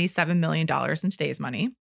 $77 million in today's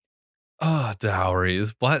money. Oh,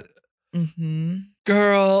 dowries. What? Mm-hmm.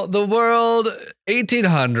 Girl, the world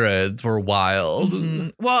 1800s were wild. Mm-hmm.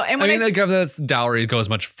 Well, and I when mean, like, that's dowry goes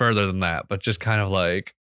much further than that, but just kind of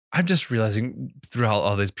like, I'm just realizing throughout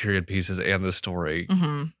all these period pieces and the story,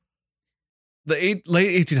 mm-hmm. the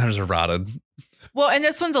late 1800s are rotted. Well, and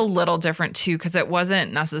this one's a little different too, because it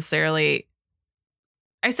wasn't necessarily.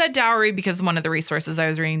 I said dowry because one of the resources I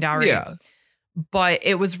was reading dowry. Yeah. But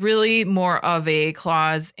it was really more of a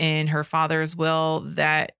clause in her father's will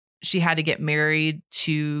that she had to get married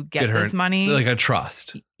to get her this money. Like a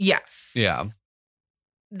trust. Yes. Yeah.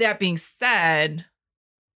 That being said,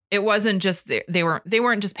 it wasn't just they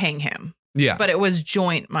weren't just paying him. Yeah. But it was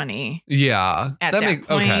joint money. Yeah. At that point.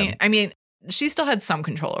 Okay. I mean, she still had some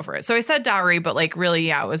control over it. So I said dowry, but like really,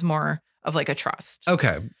 yeah, it was more of like a trust.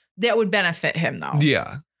 Okay. That would benefit him though.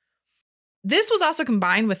 Yeah. This was also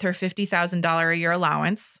combined with her $50,000 a year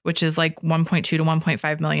allowance, which is like $1.2 to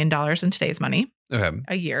 $1.5 million in today's money Okay.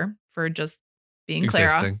 a year for just being Existing.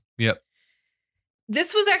 Clara. Yep.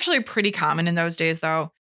 This was actually pretty common in those days,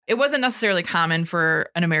 though. It wasn't necessarily common for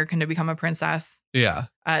an American to become a princess. Yeah.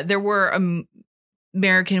 There were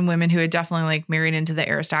American women who had definitely like married into the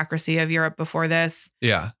aristocracy of Europe before this.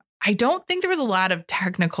 Yeah. I don't think there was a lot of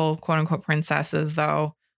technical quote unquote princesses,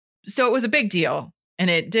 though. So it was a big deal. And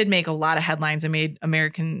it did make a lot of headlines and made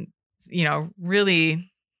Americans,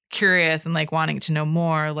 really curious and like wanting to know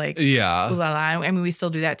more. Like, Yeah. ooh la la. I mean, we still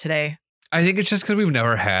do that today. I think it's just because we've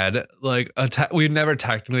never had like we've never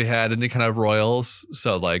technically had any kind of royals.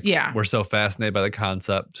 So like, Yeah. we're so fascinated by the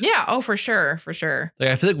concept. Yeah. Oh, for sure. For sure. Like,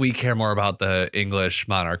 I feel like we care more about the English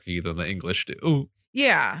monarchy than the English do. Ooh.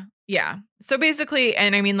 Yeah. Yeah. So basically,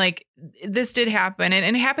 and I mean, like, this did happen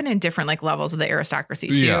and it happened in different like levels of the aristocracy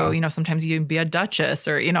too. Yeah. Sometimes you can be a duchess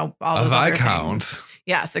or, all A those other viscount. things.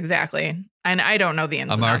 Yes, exactly. And I don't know the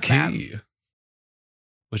ins A and outs of that. marquis.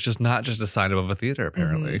 Which is not just a sign of a theater,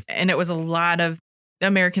 apparently. Mhm. And it was a lot of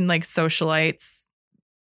American like socialites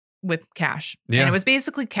with cash. Yeah. And it was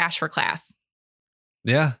basically cash for class.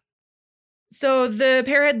 Yeah. So the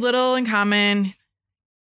pair had little in common.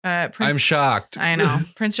 I'm shocked. I know.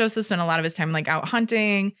 Prince Joseph spent a lot of his time like out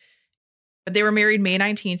hunting. But they were married May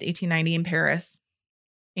 19th, 1890 in Paris.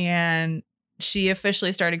 And she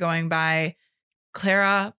officially started going by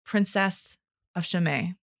Clara, Princess of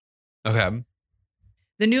Chimay. Okay.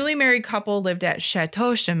 The newly married couple lived at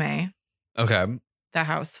Chateau Chimay, Okay. the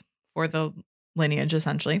house for the lineage,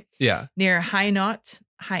 essentially, Yeah. near Hainaut,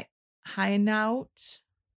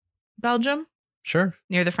 Belgium, Sure.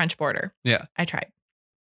 near the French border. Yeah. I tried.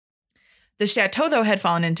 The chateau, though, had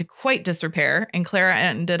fallen into quite disrepair, and Clara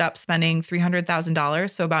ended up spending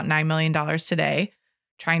 $300,000, so about $9 million today,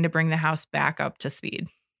 trying to bring the house back up to speed.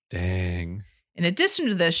 Dang. In addition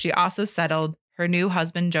to this, she also settled her new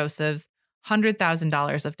husband, Joseph's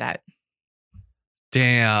 $100,000 of debt.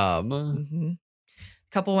 Damn. The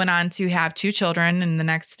couple went on to have 2 children in the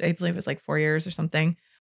next, I believe it was like 4 years or something.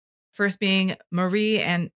 First being Marie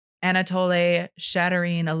and Anatole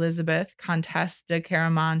Chateaubriand Elizabeth, Comtesse de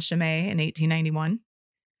Caraman-Chimay in 1891.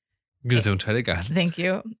 Gesundheit again. Thank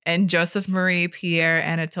you. And Joseph Marie Pierre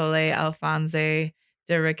Anatole Alphonse de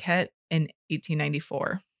Riquet in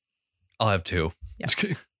 1894. I'll have 2. Yeah. Just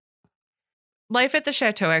kidding. Life at the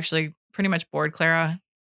chateau actually pretty much bored Clara.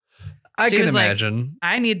 I She can was like, imagine.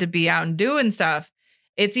 I need to be out and doing stuff.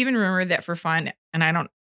 It's even rumored that for fun, and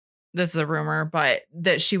this is a rumor, but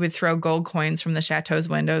that she would throw gold coins from the chateau's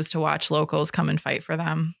windows to watch locals come and fight for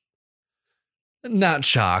them. Not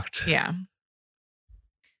shocked. Yeah.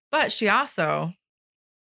 But she also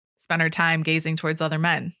spent her time gazing towards other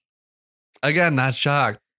men. Again, not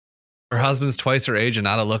shocked. Her husband's twice her age and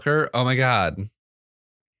not a looker. Oh my God.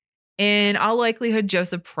 In all likelihood,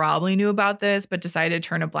 Joseph probably knew about this, but decided to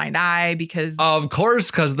turn a blind eye because Of course,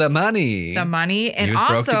 because the money. the money He and was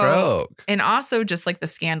broke to broke. and also just like the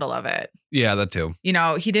scandal of it. Yeah, that too. You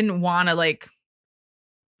know, he didn't want to like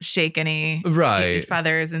shake any Right.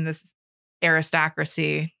 feathers in this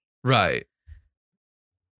aristocracy. Right.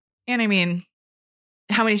 And I mean,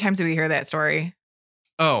 how many times do we hear that story?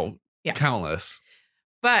 Oh, Yeah. countless.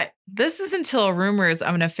 But this is until rumors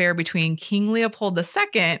of an affair between King Leopold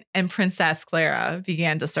II and Princess Clara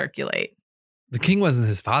began to circulate. The king wasn't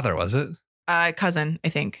his father, was it? Cousin, I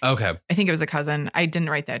think. Okay. I think it was a cousin. I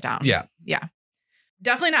didn't write that down. Yeah. Yeah.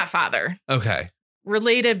 Definitely not father. Okay.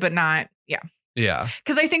 Related, but not. Yeah. Yeah.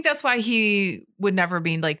 Because I think that's why he would never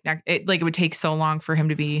be like it would take so long for him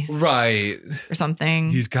to be Right. or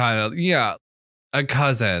something. He's kind of, yeah, a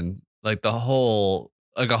cousin. Like a whole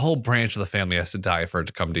branch of the family has to die for it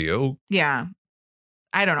to come to you. Yeah.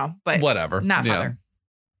 I don't know, but Whatever. not Yeah. father.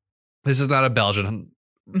 This is not a Belgian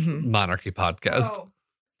Mhm. monarchy podcast. So,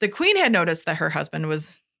 the queen had noticed that her husband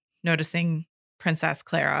was noticing Princess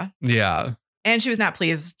Clara, Yeah. and she was not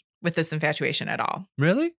pleased with this infatuation at all.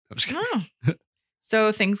 Really? I'm just kidding. Oh.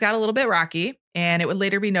 So things got a little bit rocky, and it would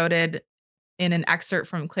later be noted in an excerpt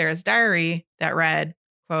from Clara's diary that read,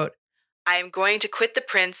 quote, "I am going to quit the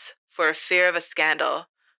prince for a fear of a scandal,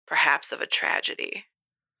 perhaps of a tragedy."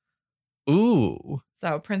 Ooh.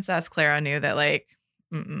 So Princess Clara knew that, like,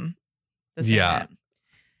 this ain't Yeah. it.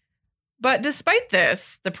 But despite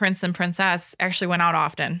this, the prince and princess actually went out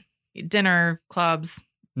often. Dinner, clubs,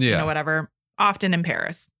 Yeah. whatever, often in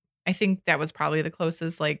Paris. I think that was probably the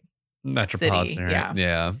closest, like, Metropolitan city, area.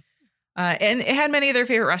 yeah. Yeah. And it had many of their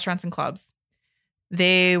favorite restaurants and clubs.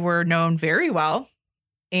 They were known very well.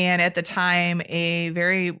 And at the time, a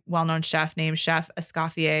very well-known chef named Chef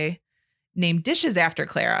Escoffier named dishes after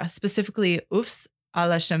Clara, specifically oeufs à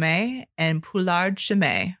la Chimay and poulard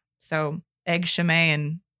Chimay. So egg Chimay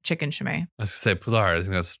and chicken Chimay. I was going to say Poulard. I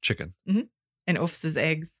think that's chicken. And oeufs is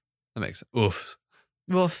eggs. That makes sense. Oof.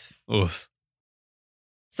 Woof. Oof.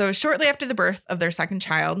 So shortly after the birth of their second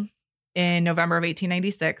child in November of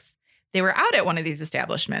 1896, they were out at one of these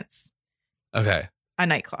establishments, Okay. a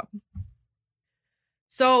nightclub.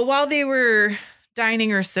 So while they were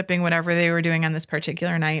dining or sipping, whatever they were doing on this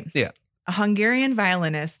particular night, Yeah. a Hungarian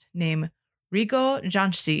violinist named Rigo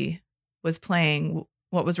Jansi was playing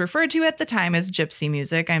what was referred to at the time as gypsy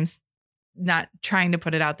music. I'm not trying to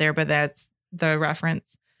put it out there, but that's the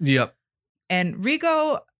reference. Yep. And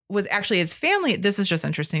Rigo was actually his family. This is just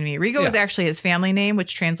interesting to me. Rigo was actually his family name,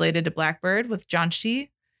 which translated to Blackbird, with Jansi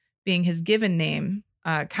being his given name,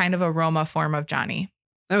 kind of a Roma form of Johnny.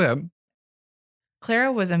 Okay.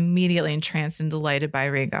 Clara was immediately entranced and delighted by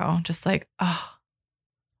Rigo, just like, oh,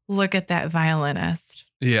 look at that violinist.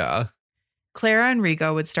 Yeah. Clara and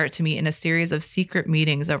Rigo would start to meet in a series of secret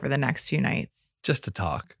meetings over the next few nights. Just to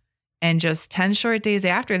talk. And just 10 short days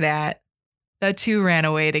after that, the two ran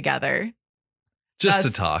away together. Just A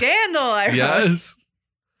to talk. Scandal. I wrote. Yes.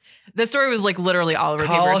 The story was like literally all over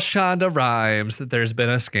Call papers. Shonda Rhimes that there's been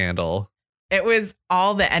a scandal. It was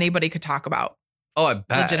all that anybody could talk about. Oh, I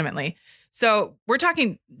bet. Legitimately. So we're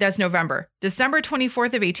talking, that's November. December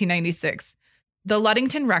 24th of 1896. The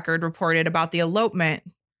Ludington Record reported about the elopement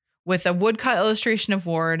with a woodcut illustration of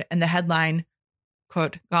Ward and the headline,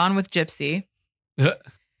 quote, "Gone with Gypsy."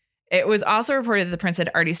 It was also reported that the prince had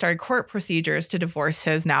already started court procedures to divorce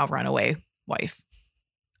his now runaway wife.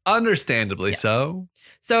 Understandably Yes. so.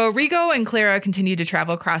 So Rigo and Clara continued to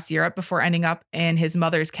travel across Europe before ending up in his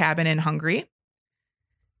mother's cabin in Hungary.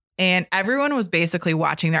 And everyone was basically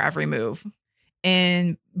watching their every move.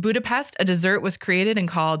 In Budapest, a dessert was created and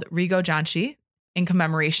called Rigo Janshi in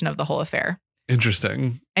commemoration of the whole affair.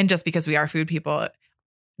 Interesting. And just because we are food people,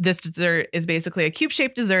 this dessert is basically a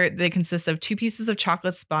cube-shaped dessert that consists of 2 pieces of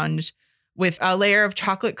chocolate sponge with a layer of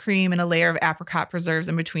chocolate cream and a layer of apricot preserves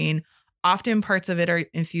in between. Often parts of it are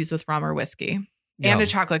infused with rum or whiskey and a Yum.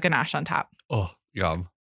 chocolate ganache on top. Oh, yum.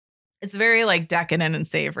 It's very like decadent and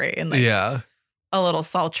savory and like Yeah. a little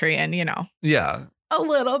sultry and, you know, Yeah. a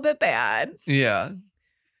little bit bad. Yeah.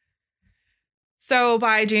 So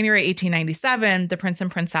by January 1897, the prince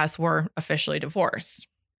and princess were officially divorced.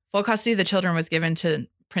 Full custody of the children was given to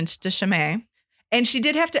Prince de Chimay. And she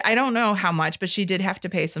did have to, I don't know how much, but she did have to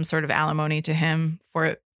pay some sort of alimony to him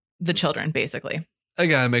for the children, basically.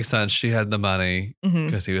 Again, it makes sense. She had the money Mhm.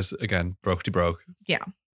 because he was, again, broke to broke.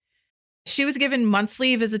 She was given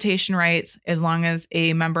monthly visitation rights as long as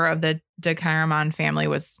a member of the de Caraman family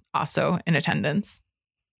was also in attendance.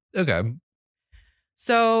 Okay.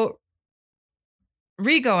 So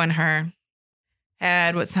Rigo and her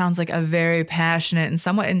had what sounds like a very passionate and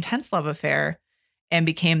somewhat intense love affair and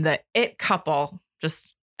became the it couple.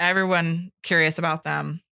 Just everyone curious about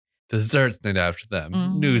them. Desserts named after them.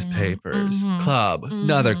 Mhm, Newspapers. mhm, Club.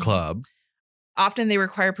 Another mhm. club. Often they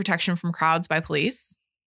require protection from crowds by police.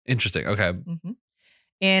 Interesting. Okay.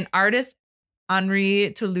 And artist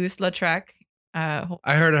Henri Toulouse-Lautrec, I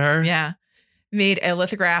heard of her. yeah, made a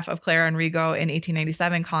lithograph of Clara and Rigo in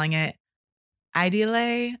 1897, calling it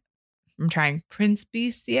Idylle. I'm trying Prince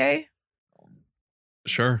Bisier.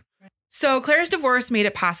 Sure. So Clara's divorce made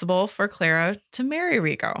it possible for Clara to marry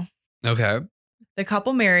Rigo. Okay. The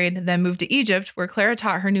couple married, then moved to Egypt, where Clara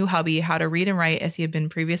taught her new hubby how to read and write as he had been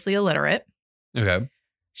previously illiterate. Okay.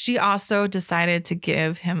 She also decided to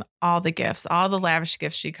give him all the gifts, all the lavish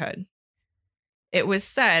gifts she could. It was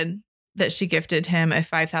said that she gifted him a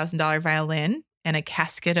 $5,000 violin and a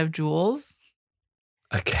casket of jewels.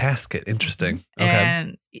 A casket. Interesting. Okay.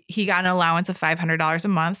 And he got an allowance of $500 a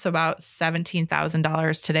month, so about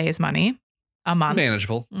 $17,000 today's money a month.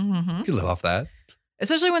 Manageable. Mhm. You can live off that.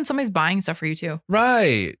 Especially when somebody's buying stuff for you too.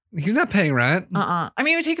 Right. He's not paying rent. I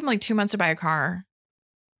mean, it would take him like 2 months to buy a car.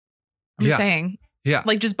 I'm just Yeah. saying, Yeah.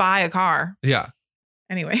 like just buy a car. Yeah.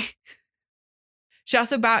 Anyway. She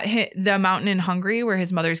also bought the mountain in Hungary where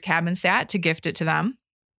his mother's cabin sat to gift it to them.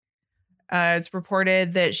 It's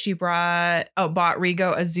reported that she bought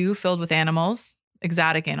Rigo a zoo filled with animals,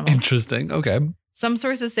 exotic animals. Interesting. Okay. Some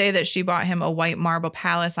sources say that she bought him a white marble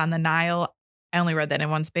palace on the Nile. I only read that in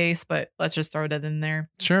one space, but let's just throw it in there.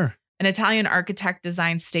 Sure. An Italian architect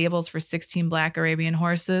designed stables for 16 black Arabian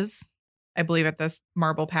horses, I believe, at this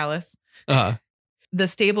marble palace. Uh, The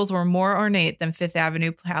stables were more ornate than Fifth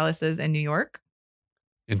Avenue palaces in New York.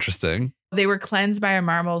 interesting. They were cleansed by a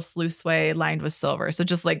marble sluiceway lined with silver. So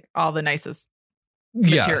just like all the nicest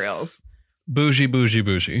materials. Yes. Bougie, bougie,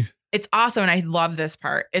 bougie. It's also, and I love this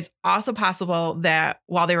part, it's also possible that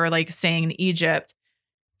while they were like staying in Egypt,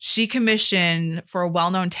 she commissioned for a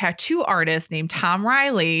well-known tattoo artist named Tom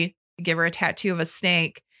Riley to give her a tattoo of a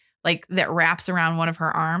snake like that wraps around one of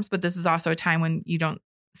her arms. But this is also a time when you don't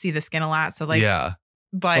see the skin a lot. So like, yeah.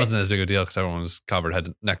 but Wasn't as big a deal because everyone was covered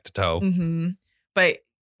head neck to toe. Mhm. But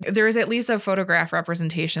there is at least a photograph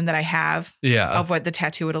representation that I have Yeah. of what the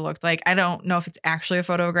tattoo would have looked like. I don't know if it's actually a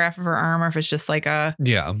photograph of her arm or if it's just like I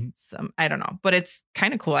don't know, but it's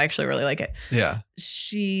kind of cool. I actually really like it. Yeah.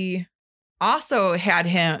 She also had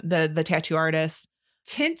him, the tattoo artist,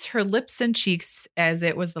 tint her lips and cheeks as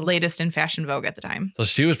it was the latest in Fashion Vogue at the time. So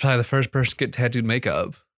she was probably the first person to get tattooed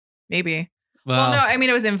makeup. Maybe. Well, no, I mean,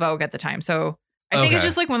 it was in Vogue at the time. So I think it's Okay.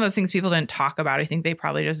 just like one of those things people didn't talk about. I think they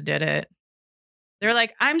probably just did it. They're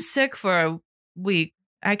like, I'm sick for a week.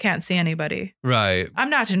 I can't see anybody. Right.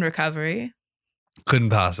 I'm not in recovery.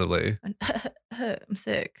 Couldn't possibly. I'm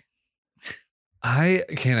sick. I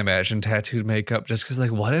can't imagine tattooed makeup just because,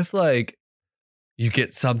 like, what if, like, you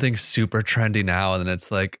get something super trendy now and then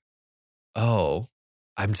it's like, oh,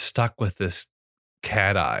 I'm stuck with this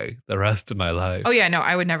cat eye the rest of my life. Oh yeah, no,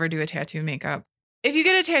 I would never do a tattoo makeup. If you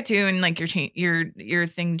get a tattoo and like your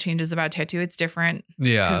thing changes about tattoo, it's different.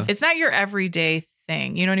 Yeah. 'Cause it's not your everyday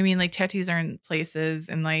thing. You know what I mean? Like tattoos are in places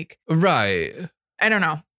and like, Right. I don't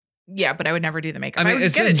know. Yeah, but I would never do the makeup. I mean, would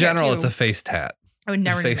it's get in general, tattoo. it's a face tat. I would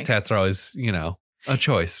never do Face makeup. tats are always, a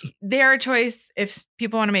choice. They are a choice. If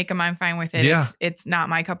people want to make them, I'm fine with it. Yeah. It's not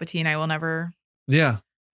my cup of tea, and I will never. Yeah.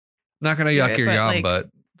 Not going to Do yuck it, your but, yum, like, but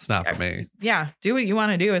it's not for me. Yeah, do what you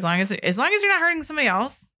want to do as long as you're not hurting somebody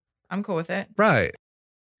else. I'm cool with it. Right.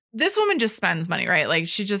 This woman just spends money, right? Like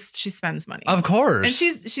she spends money. Of course.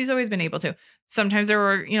 And she's always been able to. Sometimes there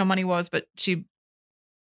were, money woes, but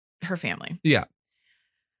her family. Yeah.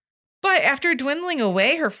 But after dwindling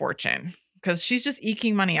away her fortune, because she's just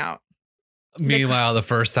eking money out. Meanwhile, the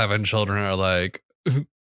first 7 children are like,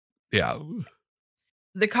 yeah.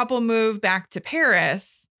 The couple moved back to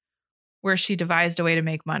Paris, where she devised a way to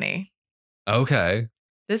make money. Okay.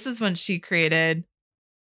 This is when she created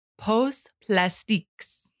Pose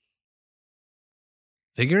Plastiques.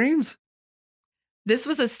 Figurines? This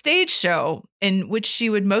was a stage show in which she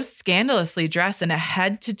would most scandalously dress in a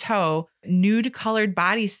head-to-toe nude-colored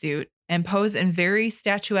bodysuit and pose in very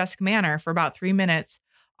statuesque manner for about 3 minutes,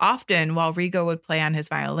 often while Rigo would play on his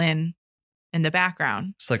violin in the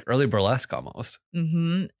background. It's like early burlesque almost.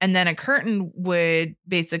 Mm-hmm. And then a curtain would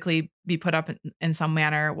basically be put up in some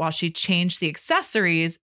manner while she changed the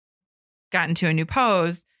accessories, got into a new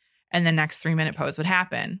pose, and the next 3-minute pose would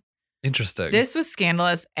happen. Interesting. This was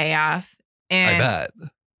scandalous AF. And I bet.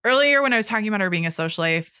 earlier when I was talking about her being a social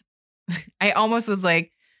life, I almost was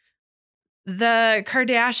like the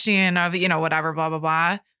Kardashian of, whatever, blah, blah,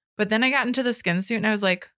 blah. But then I got into the skin suit and I was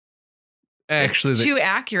like, Actually, it's too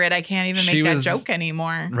accurate. I can't even make that joke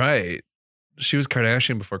anymore. Right. She was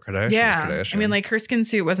Kardashian before Kardashian was Kardashian. I mean, like her skin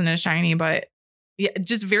suit wasn't as shiny, but yeah,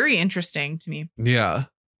 just very interesting to me. Yeah.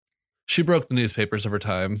 She broke the newspapers over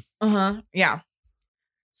time. Uh-huh. Yeah.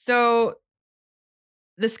 So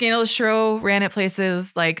the scandalous show ran at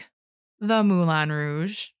places like the Moulin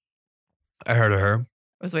Rouge. I heard of her.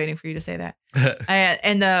 I was waiting for you to say that.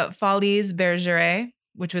 And the Folies Bergeret,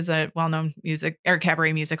 which was a well-known music or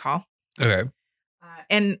cabaret music hall. Okay.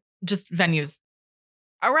 And just venues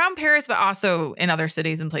around Paris, but also in other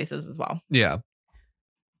cities and places as well. Yeah.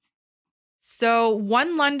 So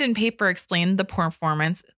one London paper explained the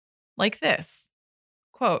performance like this,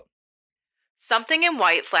 quote, "Something in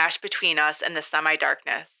white flashed between us in the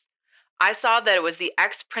semi-darkness. I saw that it was the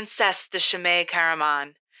ex-Princesse de Chimay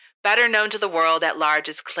Caraman, better known to the world at large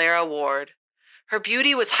as Clara Ward. Her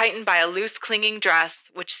beauty was heightened by a loose clinging dress,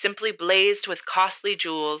 which simply blazed with costly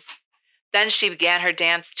jewels. Then she began her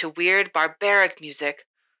dance to weird, barbaric music,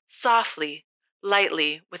 softly,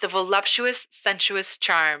 lightly, with a voluptuous, sensuous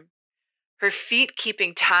charm, her feet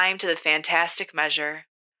keeping time to the fantastic measure.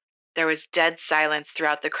 There was dead silence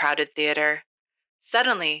throughout the crowded theater.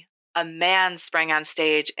 Suddenly, a man sprang on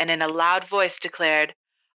stage and in a loud voice declared,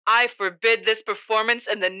 'I forbid this performance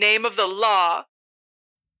in the name of the law.'"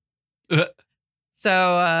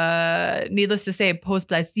 So, needless to say, Pose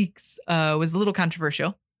Plastiques was a little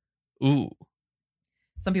controversial. Ooh.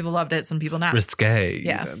 Some people loved it, some people not. Risque.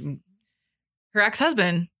 Yes. Even. Her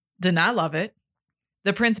ex-husband did not love it.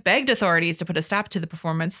 The prince begged authorities to put a stop to the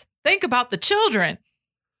performance. Think about the children.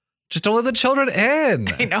 Just don't let the children in.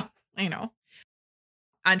 I know.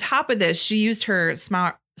 On top of this, she used her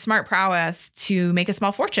smart prowess to make a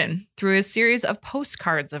small fortune through a series of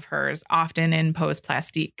postcards of hers, often in Pose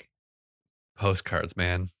Plastique. Postcards,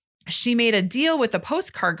 man. She made a deal with the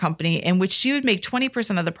postcard company in which she would make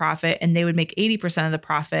 20% of the profit and they would make 80% of the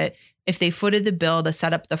profit if they footed the bill to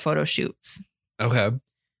set up the photo shoots. Okay.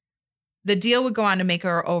 The deal would go on to make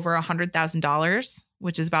her over $100,000,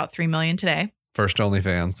 which is about $3 million today. First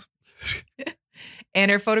OnlyFans.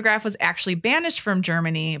 And her photograph was actually banished from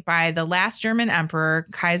Germany by the last German emperor,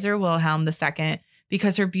 Kaiser Wilhelm II,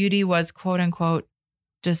 because her beauty was, quote unquote,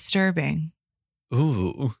 disturbing.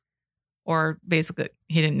 Ooh. Or basically,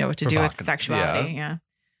 he didn't know what to do with sexuality. Yeah.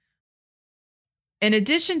 In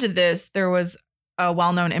addition to this, there was a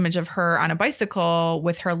well-known image of her on a bicycle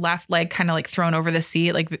with her left leg kind of like thrown over the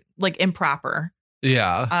seat, like improper.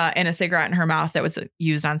 Yeah. And a cigarette in her mouth that was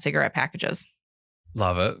used on cigarette packages.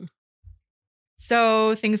 Love it.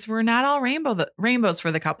 So things were not all rainbows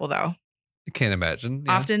for the couple, though. I can't imagine.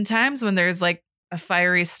 Yeah. Oftentimes when there's like a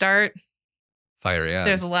fiery start, Fiery, yeah.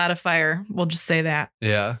 there's a lot of fire. We'll just say that.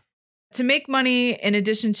 Yeah. To make money, in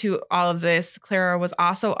addition to all of this, Clara was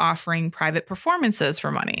also offering private performances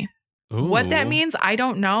for money. Ooh. What that means, I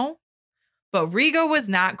don't know. But Rigo was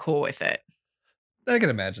not cool with it. I can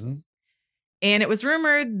imagine. And it was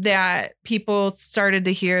rumored that people started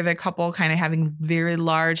to hear the couple kind of having very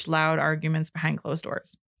large, loud arguments behind closed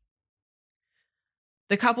doors.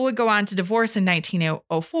 The couple would go on to divorce in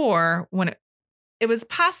 1904 when it was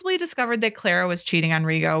possibly discovered that Clara was cheating on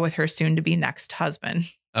Rigo with her soon-to-be next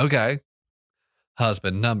husband. Okay.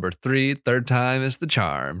 Husband number 3, third time is the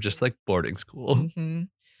charm, just like boarding school. Mm-hmm.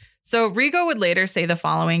 So Rigo would later say the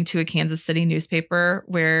following to a Kansas City newspaper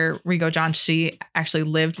where Rigo Jianshi actually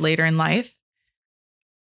lived later in life.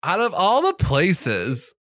 Out of all the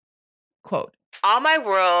places. Quote, "All my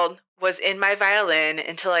world was in my violin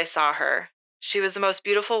until I saw her. She was the most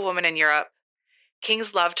beautiful woman in Europe.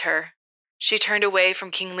 Kings loved her. She turned away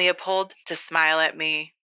from King Leopold to smile at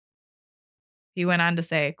me." He went on to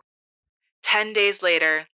say, 10 days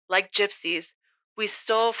later, like gypsies, we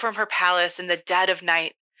stole from her palace in the dead of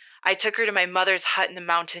night. I took her to my mother's hut in the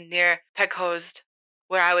mountain near Peckhozd,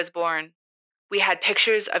 where I was born. We had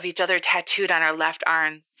pictures of each other tattooed on our left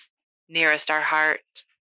arms, nearest our heart.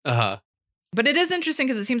 Uh-huh. But it is interesting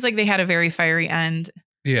because it seems like they had a very fiery end.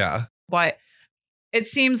 Yeah. But it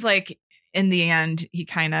seems like in the end, he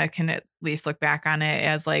kind of can at least look back on it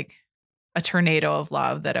as like a tornado of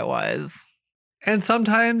love that it was. And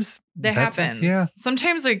sometimes that happens. Yeah.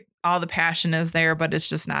 Sometimes like all the passion is there, but it's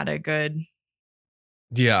just not a good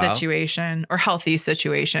situation or healthy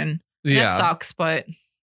situation. Yeah. That sucks, but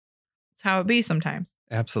it's how it be sometimes.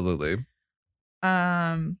 Absolutely.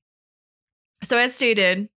 So as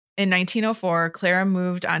stated, in 1904, Clara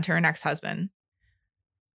moved on to her next husband.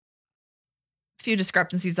 A few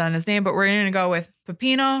discrepancies on his name, but we're going to go with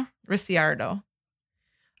Pepino Ricciardo.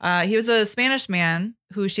 He was a Spanish man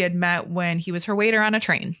who she had met when he was her waiter on a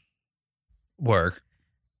train. Work.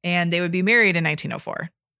 And they would be married in 1904.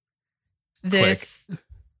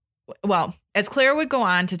 Well, as Claire would go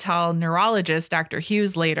on to tell neurologist Dr.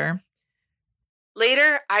 Hughes later,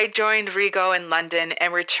 I joined Rigo in London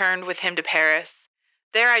and returned with him to Paris.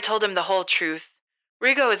 There I told him the whole truth.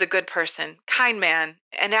 Rigo is a good person, kind man,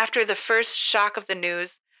 and after the first shock of the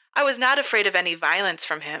news, I was not afraid of any violence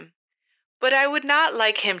from him. But I would not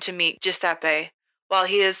like him to meet Giuseppe while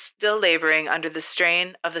he is still laboring under the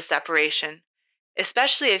strain of the separation,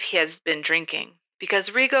 especially if he has been drinking, because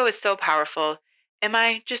Rigo is so powerful and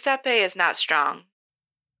my Giuseppe is not strong.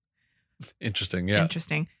 Interesting, yeah.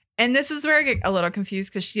 Interesting. And this is where I get a little confused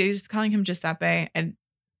because she was calling him Giuseppe, and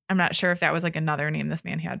I'm not sure if that was like another name this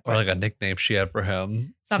man had. Or like a nickname she had for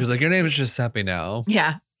him. Something. She was like, your name is Giuseppe now.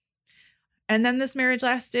 Yeah. And then this marriage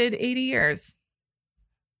lasted 80 years.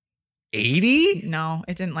 80? No,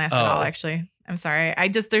 it didn't last at all, actually. I'm sorry.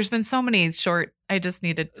 There's been so many short, I just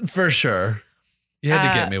needed. For sure. You had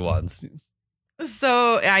to get me once.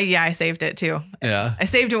 So, I saved it too. Yeah. I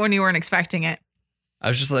saved it when you weren't expecting it. I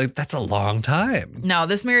was just like, that's a long time. No,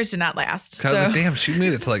 this marriage did not last. I was like, damn, she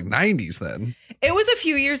made it to like 90s then. It was a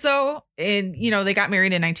few years though. And, they got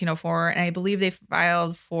married in 1904. And I believe they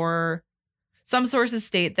filed for, some sources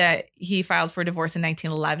state that he filed for divorce in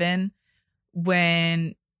 1911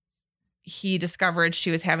 when he discovered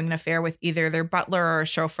she was having an affair with either their butler or a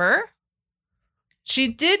chauffeur. She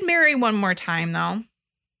did marry one more time though.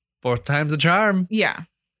 4th time's the charm. Yeah.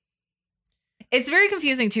 It's very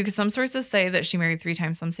confusing too, because some sources say that she married 3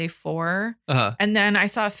 times, some say 4. Uh-huh. And then I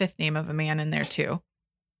saw a 5th name of a man in there too.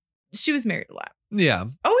 She was married a lot. Yeah.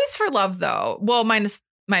 Always for love though. Well, minus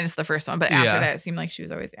the first one, but after that, it seemed like she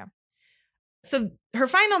was always, So her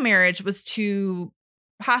final marriage was to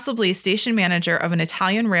possibly station manager of an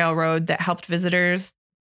Italian railroad that helped visitors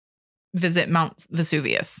visit Mount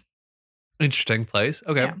Vesuvius. Interesting place.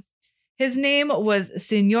 Okay. Yeah. His name was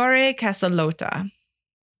Signore Casalota.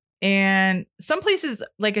 And some places,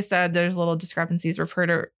 like I said, there's little discrepancies.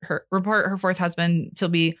 Report her 4th husband to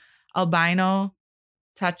be Albino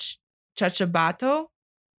Ciaciabato,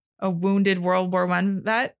 a wounded World War I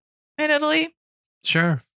vet in Italy.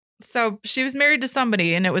 Sure. So she was married to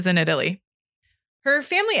somebody, and it was in Italy. Her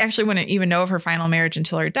family actually wouldn't even know of her final marriage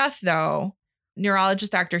until her death, though.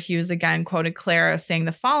 Neurologist Dr. Hughes again quoted Clara saying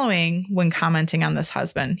the following when commenting on this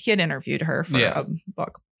husband. He had interviewed her for a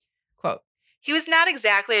book. Quote, "He was not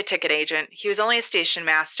exactly a ticket agent. He was only a station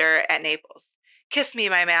master at Naples. Kiss me,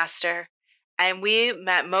 my master. And we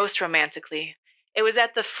met most romantically. It was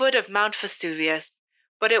at the foot of Mount Vesuvius,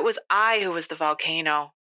 but it was I who was the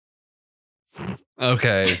volcano."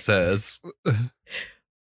 Okay, says.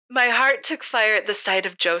 "My heart took fire at the sight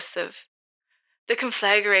of Joseph. The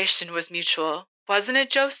conflagration was mutual. Wasn't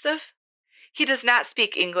it, Joseph? He does not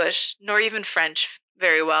speak English, nor even French,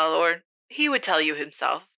 very well, or he would tell you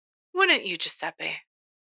himself. Wouldn't you, Giuseppe?"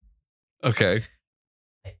 Okay.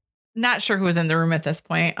 Not sure who was in the room at this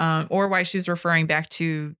point, or why she was referring back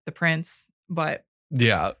to the prince, but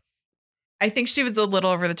yeah, I think she was a little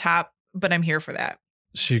over the top, but I'm here for that.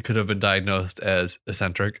 She could have been diagnosed as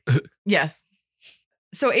eccentric. Yes.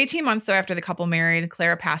 So 18 months though after the couple married,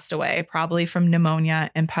 Clara passed away, probably from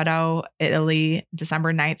pneumonia in Padua, Italy,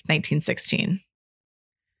 December 9th, 1916.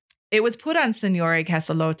 It was put on Signore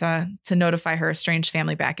Casalota to notify her estranged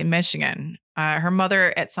family back in Michigan. Her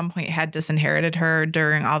mother at some point had disinherited her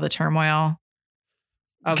during all the turmoil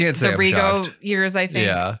of Can't say the I'm Rigo shocked. years, I think.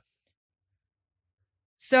 Yeah.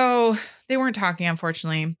 So they weren't talking,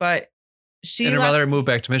 unfortunately, but she And her left- mother moved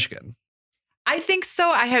back to Michigan. I think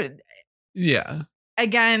so. Yeah.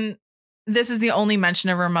 Again, this is the only mention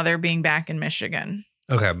of her mother being back in Michigan.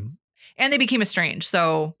 Okay. And they became estranged.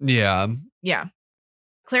 So Yeah. yeah.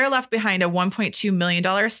 Clara left behind a $1.2 million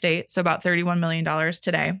estate, so about $31 million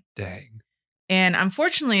today. Dang. And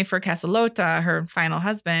unfortunately for Casalota, her final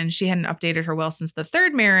husband, she hadn't updated her will since the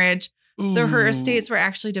third marriage. So her Ooh. estates were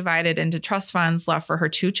actually divided into trust funds left for her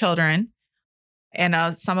 2 children and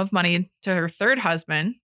a sum of money to her third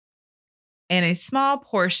husband and a small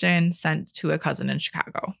portion sent to a cousin in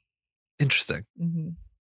Chicago. Interesting. Mm-hmm.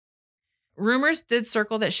 Rumors did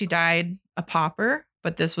circle that she died a pauper,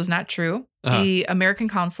 but this was not true. The American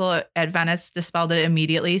Consul at Venice dispelled it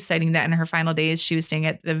immediately, citing that in her final days, she was staying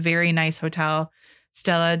at the very nice hotel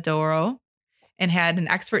Stella d'Oro and had an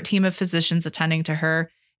expert team of physicians attending to her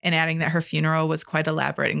and adding that her funeral was quite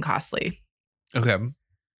elaborate and costly. Okay.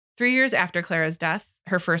 3 years after Clara's death,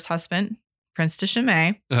 her first husband, Prince de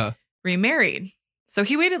Chimay, remarried. So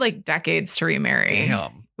he waited like decades to remarry.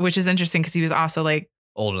 Damn. Which is interesting because he was also like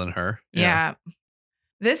Older than her. Yeah.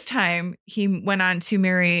 This time, he went on to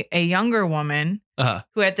marry a younger woman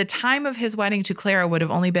who at the time of his wedding to Clara would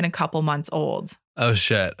have only been a couple months old. Oh,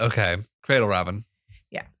 shit. Okay. Cradle Robin.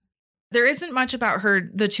 Yeah. There isn't much about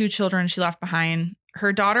the 2 children she left behind.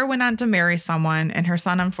 Her daughter went on to marry someone, and her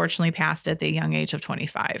son unfortunately passed at the young age of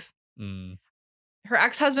 25. Mm. Her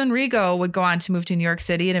ex-husband, Rigo, would go on to move to New York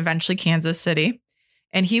City and eventually Kansas City,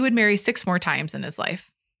 and he would marry 6 more times in his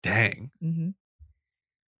life. Dang. Mm-hmm.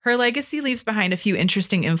 Her legacy leaves behind a few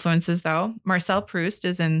interesting influences, though. Marcel Proust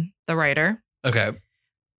is in The Writer. Okay.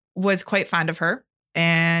 Was quite fond of her.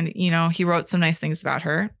 And, he wrote some nice things about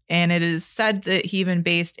her. And it is said that he even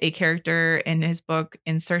based a character in his book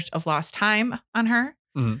In Search of Lost Time on her,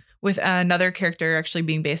 with another character actually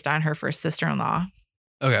being based on her first sister-in-law.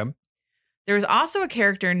 Okay. There was also a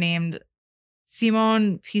character named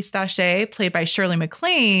Simone Pistache, played by Shirley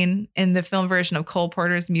MacLaine in the film version of Cole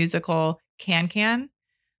Porter's musical Can-Can,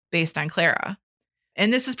 based on Clara.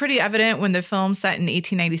 And this is pretty evident when the film set in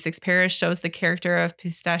 1896 Paris shows the character of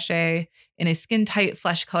Pistache in a skin-tight,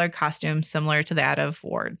 flesh-colored costume similar to that of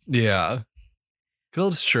Ward's. Yeah. Good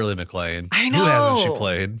old Shirley MacLaine. I know. Who hasn't she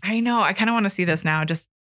played? I know. I kind of want to see this now.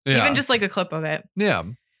 Even just like a clip of it. Yeah.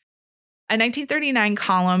 A 1939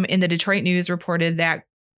 column in the Detroit News reported that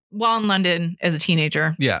while in London as a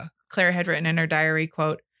teenager, Clara had written in her diary,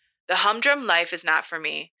 quote, "The humdrum life is not for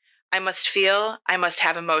me. I must feel, I must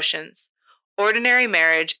have emotions. Ordinary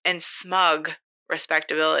marriage and smug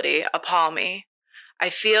respectability appall me. I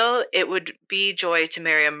feel it would be joy to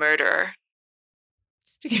marry a murderer."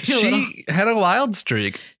 She had a wild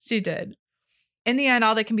streak. She did. In the end,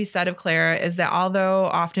 all that can be said of Clara is that although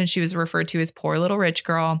often she was referred to as poor little rich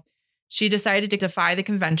girl, she decided to defy the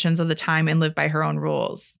conventions of the time and live by her own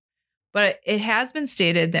rules. But it has been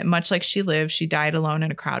stated that much like she lived, she died alone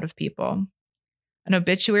in a crowd of people. An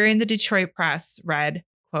obituary in the Detroit press read,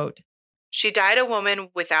 quote, "She died a woman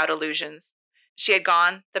without illusions. She had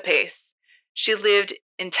gone the pace. She lived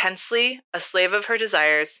intensely, a slave of her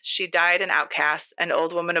desires. She died an outcast, an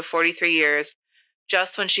old woman of 43 years,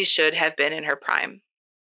 just when she should have been in her prime."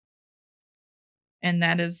 And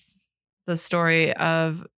that is the story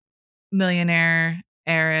of millionaire,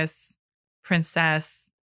 heiress, princess,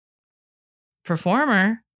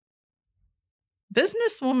 performer,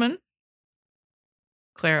 businesswoman,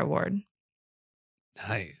 Clara Ward.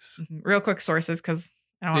 Nice. Real quick sources, because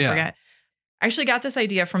I don't want to forget. I actually got this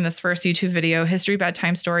idea from this first YouTube video, History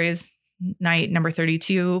Bedtime Stories, night number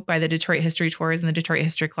 32 by the Detroit History Tours and the Detroit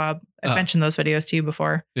History Club. I've mentioned those videos to you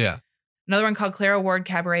before. Yeah. Another one called Clara Ward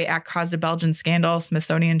Cabaret Act Caused a Belgian Scandal,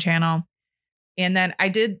 Smithsonian Channel. And then I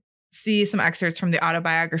did see some excerpts from the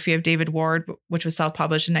autobiography of David Ward, which was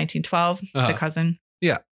self-published in 1912, the cousin.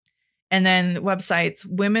 Yeah. And then websites,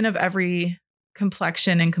 Women of Every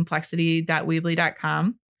Complexion and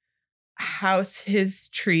Complexity.weebly.com,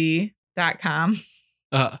 househistree.com,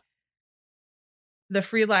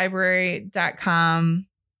 thefreelibrary.com,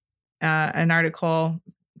 an article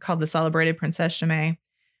called The Celebrated Princess Chimay,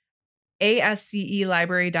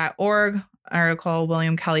 ASCElibrary.org, article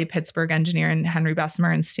William Kelly, Pittsburgh engineer, and Henry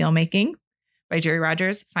Bessemer in Steelmaking by Jerry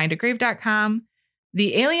Rogers, findagrave.com,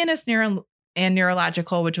 The Alienist and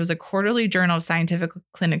Neurological, which was a quarterly journal of scientific,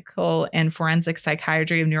 clinical, and forensic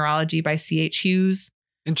psychiatry of neurology by C.H. Hughes.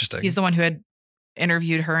 Interesting. He's the one who had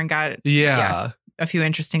interviewed her and got a few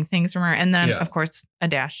interesting things from her. And then, Yeah. of course, a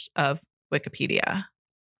dash of Wikipedia.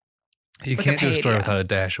 You can't do a story Wikipedia. without a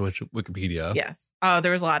dash of Wikipedia. Yes. Oh,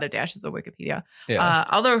 there was a lot of dashes of Wikipedia. Yeah.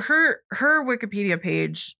 Although her Wikipedia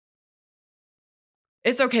page,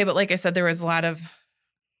 it's okay. But like I said, there was a lot of,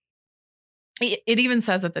 it even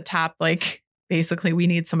says at the top, like, basically, we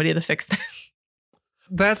need somebody to fix this.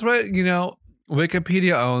 That's what,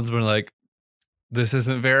 Wikipedia owns when like, this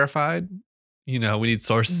isn't verified. We need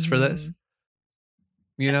sources for this.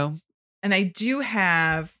 And I do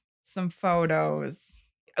have some photos.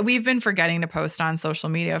 We've been forgetting to post on social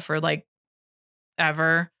media for like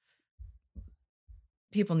ever.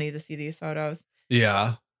 People need to see these photos.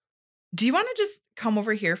 Yeah. Do you want to just come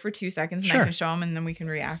over here for 2 seconds and Sure. I can show them and then we can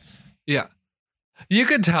react? Yeah. You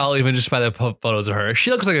could tell even just by the photos of her.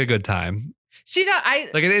 She looks like a good time. She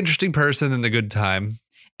does. Like an interesting person and a good time.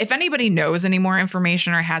 If anybody knows any more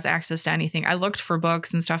information or has access to anything, I looked for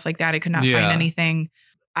books and stuff like that. I could not Yeah. find anything.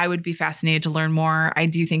 I would be fascinated to learn more. I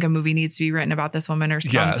do think a movie needs to be written about this woman or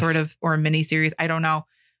some Yes. sort of, or a mini series. I don't know,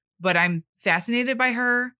 but I'm fascinated by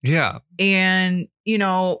her. Yeah. And,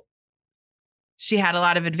 she had a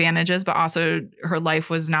lot of advantages, but also her life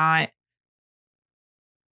was not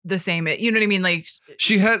the same. You know what I mean? Like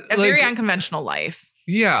She had a very unconventional life.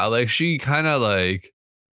 Yeah, like she kind of like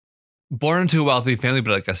born into a wealthy family,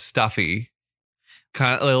 but like a stuffy,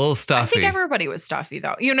 kind of like a little I stuffy. think everybody was stuffy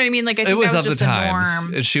though. You know what I mean? Like I think It was that of was the just a times,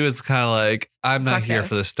 norm. and she was kind of like, "I'm not Fuck here this.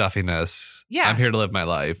 for the stuffiness. Yeah. I'm here to live my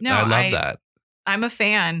life." No, And I love that. I'm a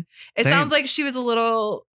fan. It Same. sounds like she was a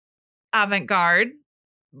little avant-garde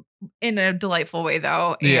in a delightful way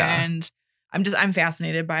though. Yeah. And I'm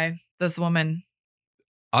fascinated by this woman.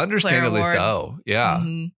 Understandably Ward. so. Yeah.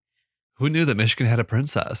 Mhm. Who knew that Michigan had a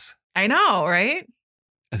princess? I know, right?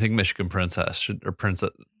 I think Michigan Princess or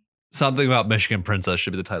Princess. Something about Michigan Princess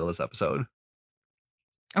should be the title of this episode.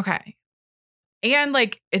 Okay. And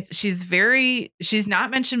like she's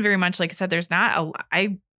not mentioned very much. Like I said,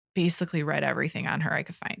 I basically read everything on her I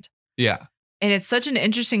could find. Yeah. And it's such an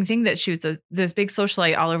interesting thing that she was this big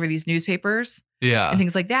socialite all over these newspapers Yeah. and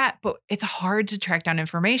things like that. But it's hard to track down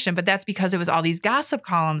information. But that's because it was all these gossip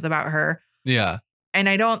columns about her. Yeah. And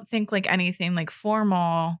I don't think like anything like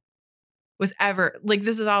formal was ever like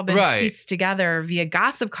this has all been Right. pieced together via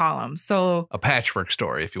gossip columns. So A patchwork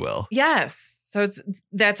story, if you will. yes. So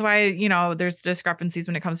that's why, there's discrepancies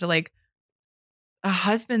when it comes to like a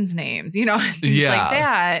husband's names, things Yeah. like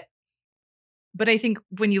that. But I think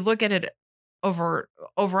when you look at it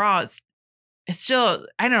overall, it's still,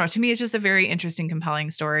 I don't know, to me, it's just a very interesting, compelling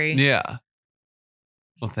story. Yeah.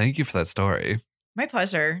 Well, thank you for that story. My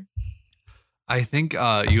pleasure. I think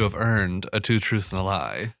you have earned a 2 truths and a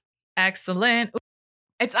lie. Excellent. Ooh,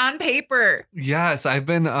 it's on paper. Yes, I've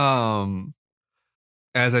been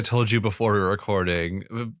as I told you before we were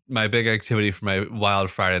recording, my big activity for my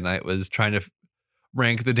Wild Friday night was trying to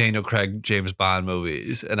rank the Daniel Craig James Bond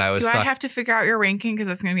movies, and I was Do I have to figure out your ranking? Because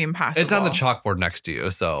that's going to be impossible. it's on the chalkboard next to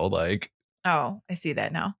you, so like Oh, I see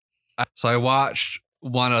that now. so I watched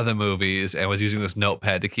one of the movies and was using this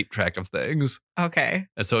notepad to keep track of things. Okay.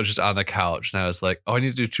 And so it was just on the couch, and I was like, oh, I need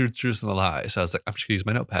to do truth and a lie. So I was like, I'm just gonna use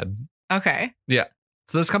my notepad. Okay.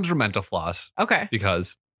 So this comes from Mental Floss Okay.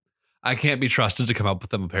 because I can't be trusted to come up with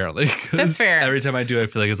them, apparently. 'Cause That's fair. Every time I do, I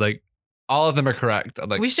feel like it's like all of them are correct. I'm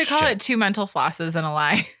like, We should call shit. it 2 mental flosses and a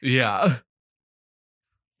lie. Yeah.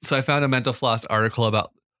 So I found a Mental Floss article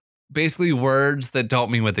about basically words that don't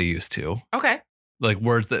mean what they used to. Okay. Like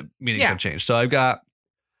words that meanings Yeah. have changed. So I've got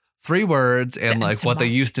 3 words and The like what they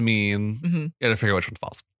entomology. used to mean. hmm You gotta figure out which one's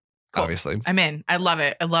false. Cool. Obviously. I'm in. I love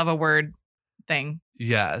it. I love a word thing.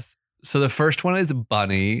 Yes. So the first one is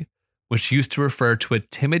bunny, which used to refer to a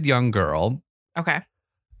timid young girl. Okay.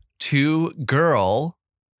 2, girl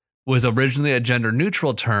was originally a gender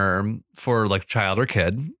neutral term for like child or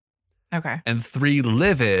kid. Okay. And 3,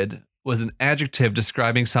 livid was an adjective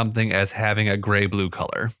describing something as having a gray blue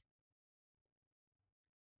color.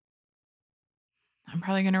 I'm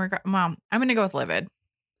probably going to regret. Well, I'm going to go with livid.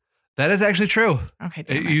 That is actually true. Okay. It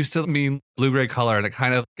Damn it. used to mean blue-gray color, and it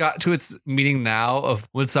kind of got to its meaning now of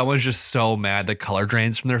when someone's just so mad the color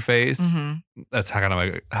drains from their face. Mhm. That's kind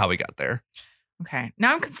of how we got there. Okay.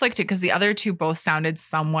 Now I'm conflicted because the other 2 both sounded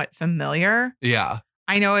somewhat familiar. Yeah.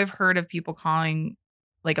 I know I've heard of people calling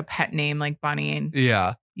like a pet name like Bunny and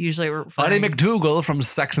Yeah. usually Bunny referring. McDougal from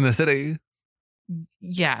Sex and the City.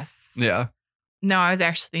 Yes. Yeah. No, I was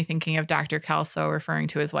actually thinking of Dr. Kelso referring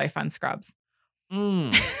to his wife on Scrubs.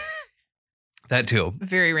 That too.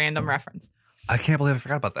 Very random reference. I can't believe I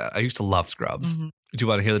forgot about that. I used to love Scrubs. Mhm. Do you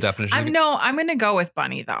want to hear the definition? again? I'm going to go with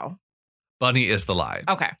Bunny though. Bunny is the lie.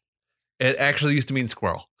 Okay. It actually used to mean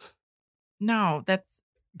squirrel. No, that's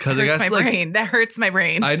Because I hurts guess my brain. That hurts my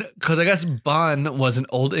brain. Because I guess bun was an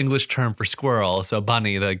old English term for squirrel. So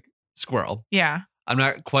bunny, like squirrel. Yeah. I'm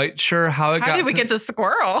not quite sure how How did we get to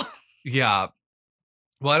squirrel? Yeah.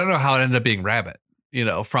 Well, I don't know how it ended up being rabbit,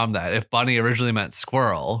 from that. If bunny originally meant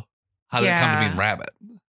squirrel, how did it come to mean rabbit?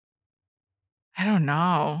 I don't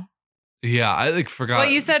know. Yeah, I forgot. Well,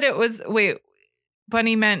 you said it was,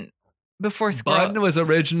 bunny meant before squirrel. Bun was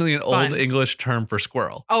originally an old English term for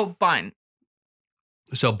squirrel. Oh, bun.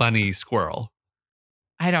 So bunny, squirrel.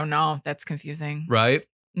 I don't know. That's confusing. Right?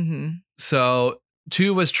 Mm-hmm. So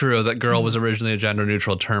 2 was true that girl was originally a gender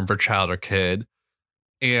neutral term for child or kid.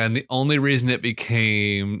 And the only reason it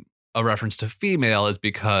became a reference to female is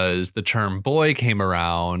because the term boy came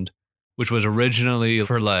around, which was originally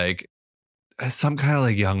for like some kind of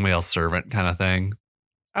like young male servant kind of thing.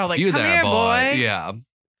 Oh, like, come here, boy. Yeah.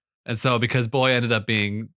 And so because boy ended up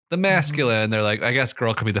being the masculine, they're like, I guess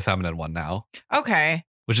girl could be the feminine one now. Okay.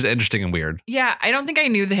 Which is interesting and weird. Yeah, I don't think I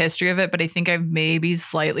knew the history of it, but I think I've maybe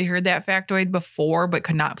slightly heard that factoid before, but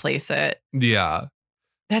could not place it. Yeah.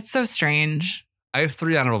 That's so strange. I have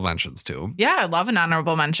 3 honorable mentions too. Yeah, I love an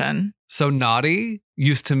honorable mention. So naughty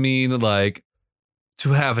used to mean like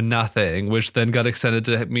to have nothing, which then got extended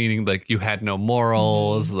to meaning like you had no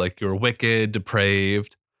morals, like you were wicked,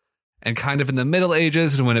 depraved. And kind of in the Middle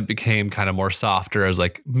Ages, and when it became kind of more softer, as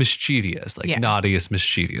like mischievous, like naughty is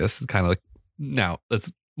mischievous. Kind of like now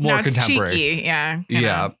it's more now it's contemporary. Cheeky. Yeah.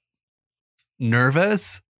 Yeah.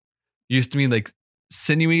 Nervous used to mean like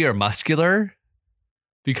sinewy or muscular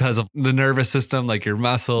because of the nervous system, like your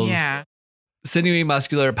muscles. Yeah. Sinewy,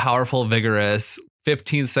 muscular, powerful, vigorous.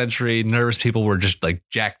 15th century nervous people were just like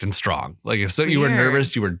jacked and strong. Like if you were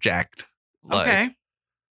nervous, you were jacked. Like, okay.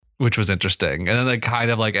 Which was interesting. And then like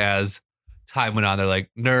kind of like as time went on, they're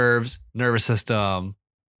like nerves, nervous system.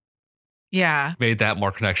 Yeah. Made that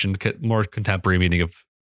more contemporary meaning of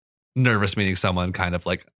nervous, meaning someone kind of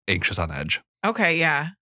like anxious on edge. Okay. Yeah.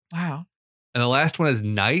 Wow. And the last one is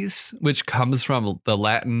nice, which comes from the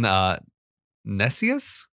Latin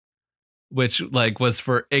necius, which like was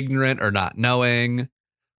for ignorant or not knowing,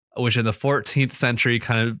 which in the 14th century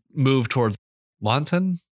kind of moved towards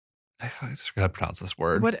wanton. I just forgot to pronounce this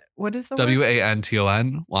word. What is the word?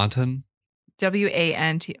 Wanton? Wanton.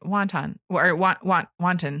 WANT wonton or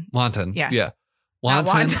wanton. Wonton. Yeah. Yeah.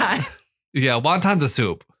 Wonton. Wonton. Yeah, wonton's a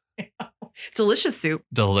soup. Delicious soup.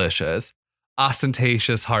 Delicious.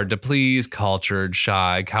 Ostentatious, hard to please, cultured,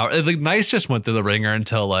 shy, coward. Like nice just went through the ringer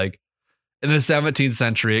until like in the 17th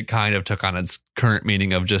century it kind of took on its current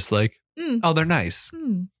meaning of just like, oh, they're nice.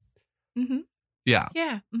 Mm-hmm. Yeah.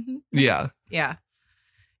 Yeah. Mm-hmm. Yeah. Yeah.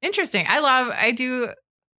 Interesting. I do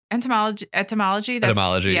etymology. Etymology.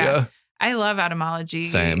 Yeah. I love etymology.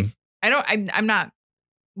 Same. I'm not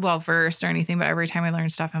well versed or anything, but every time I learn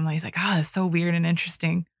stuff, I'm like, oh, it's so weird and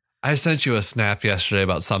interesting. I sent you a snap yesterday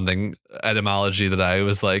about something etymology that I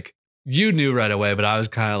was like, you knew right away, but I was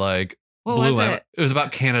kind of like, what was it? It was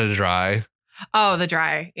about Canada Dry. Oh, the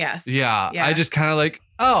dry. Yes. Yeah. I just kind of like,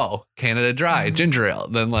 oh, Canada Dry, ginger ale.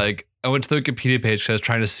 Then like I went to the Wikipedia page because I was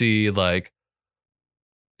trying to see like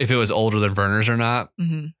if it was older than Werner's or not.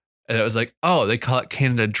 Mm-hmm. And it was like, oh, they call it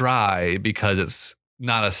Canada Dry because it's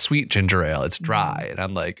not a sweet ginger ale. It's dry. And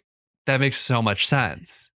I'm like, that makes so much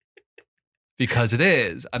sense because it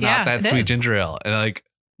is not that sweet ginger ale. And like,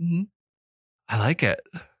 I like it.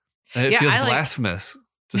 And it feels blasphemous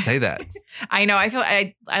to say that. I know. I feel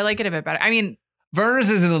I like it a bit better. I mean, Werner's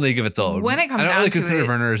is in a league of its own. When it comes I don't down really to consider it,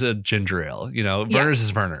 Werner's a ginger ale. Werner's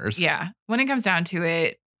is Werner's. Yeah. When it comes down to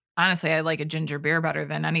it, honestly, I like a ginger beer better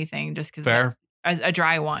than anything just because a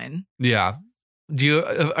dry one. Yeah.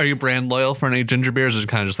 Are you brand loyal for any ginger beers or is it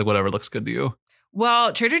kind of just like whatever looks good to you?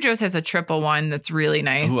 Well, Trader Joe's has a triple one that's really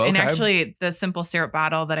nice. Ooh, okay. And actually the simple syrup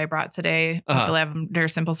bottle that I brought today, the lavender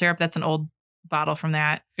simple syrup, that's an old bottle from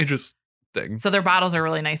that. Interesting. So their bottles are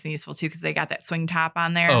really nice and useful too because they got that swing top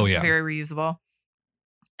on there. Oh, yeah. Very reusable.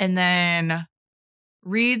 And then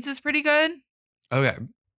Reed's is pretty good. Okay.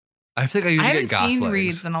 I think I usually get Goslings. I haven't seen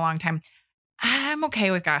Reed's in a long time. I'm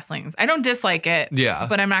okay with Goslings. I don't dislike it. Yeah.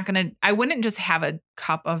 But I wouldn't just have a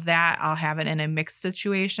cup of that. I'll have it in a mixed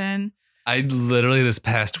situation. I literally this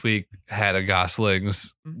past week had a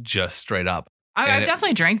Goslings just straight up. I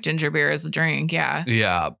definitely drank ginger beer as a drink. Yeah.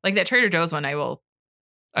 Yeah. Like that Trader Joe's one I will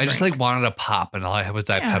I just like wanted a pop and all I had was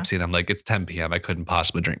Diet Pepsi and I'm like, it's 10 p.m. I couldn't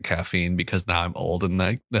possibly drink caffeine because now I'm old and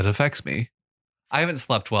that affects me. I haven't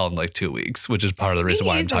slept well in like 2 weeks, which is part of the reason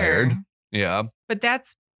why I'm tired. Yeah. But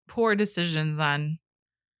that's poor decisions on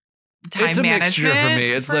time it's a management mixture for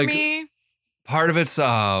me. It's for like me. Part of it's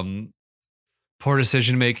poor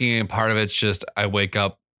decision making and part of it's just I wake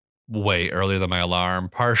up way earlier than my alarm,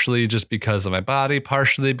 partially just because of my body,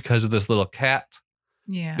 partially because of this little cat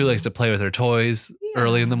Yeah. who likes to play with her toys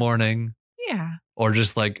early in the morning, Yeah. or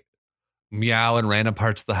just like meow in random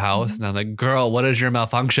parts of the house. And I'm like, girl, what is your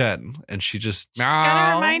malfunction? And she just She's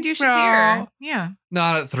got to remind you she's here. Yeah.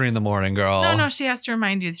 Not at 3 a.m, girl. No, she has to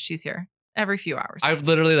remind you that she's here every few hours. I've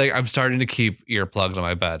literally I'm starting to keep earplugs on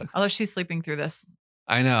my bed. Although she's sleeping through this.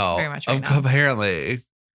 I know. Very much right now. Apparently.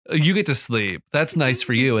 You get to sleep. That's nice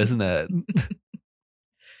for you, isn't it?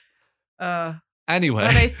 Anyway.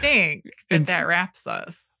 But I think that wraps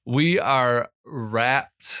us. We are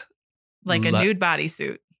wrapped like a nude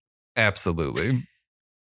bodysuit. Absolutely.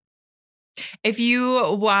 If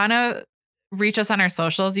you want to reach us on our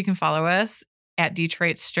socials, you can follow us at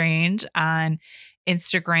Detroit Strange on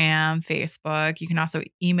Instagram, Facebook. You can also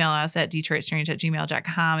email us at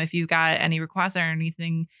DetroitStrange@gmail.com if you've got any requests or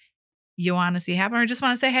anything you want to see happen or just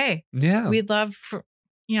want to say, hey, yeah, we'd love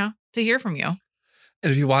to hear from you.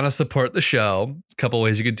 And if you want to support the show, a couple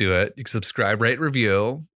ways you could do it. You can subscribe, rate,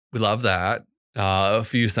 review. We love that.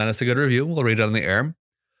 If you send us a good review, we'll read it on the air.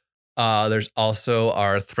 There's also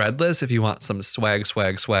our Threadless if you want some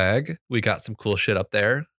swag. We got some cool shit up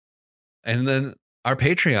there. And then our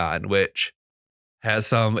Patreon, which has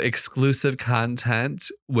some exclusive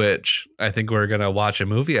content, which I think we're going to watch a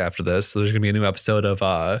movie after this. So there's going to be a new episode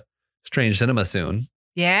of Strange Cinema soon.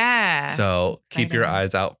 Yeah. So keep your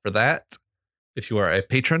eyes out for that if you are a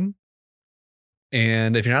patron.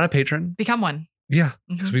 And if you're not a patron, become one. Yeah,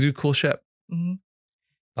 because we do cool shit. Mm-hmm.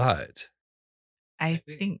 But I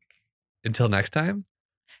think until next time,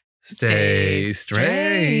 stay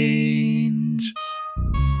strange.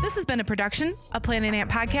 This has been a production of Planet Ant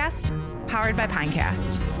Podcast, powered by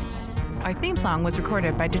Pinecast. Our theme song was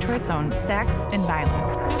recorded by Detroit's own Sax and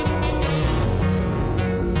Violence.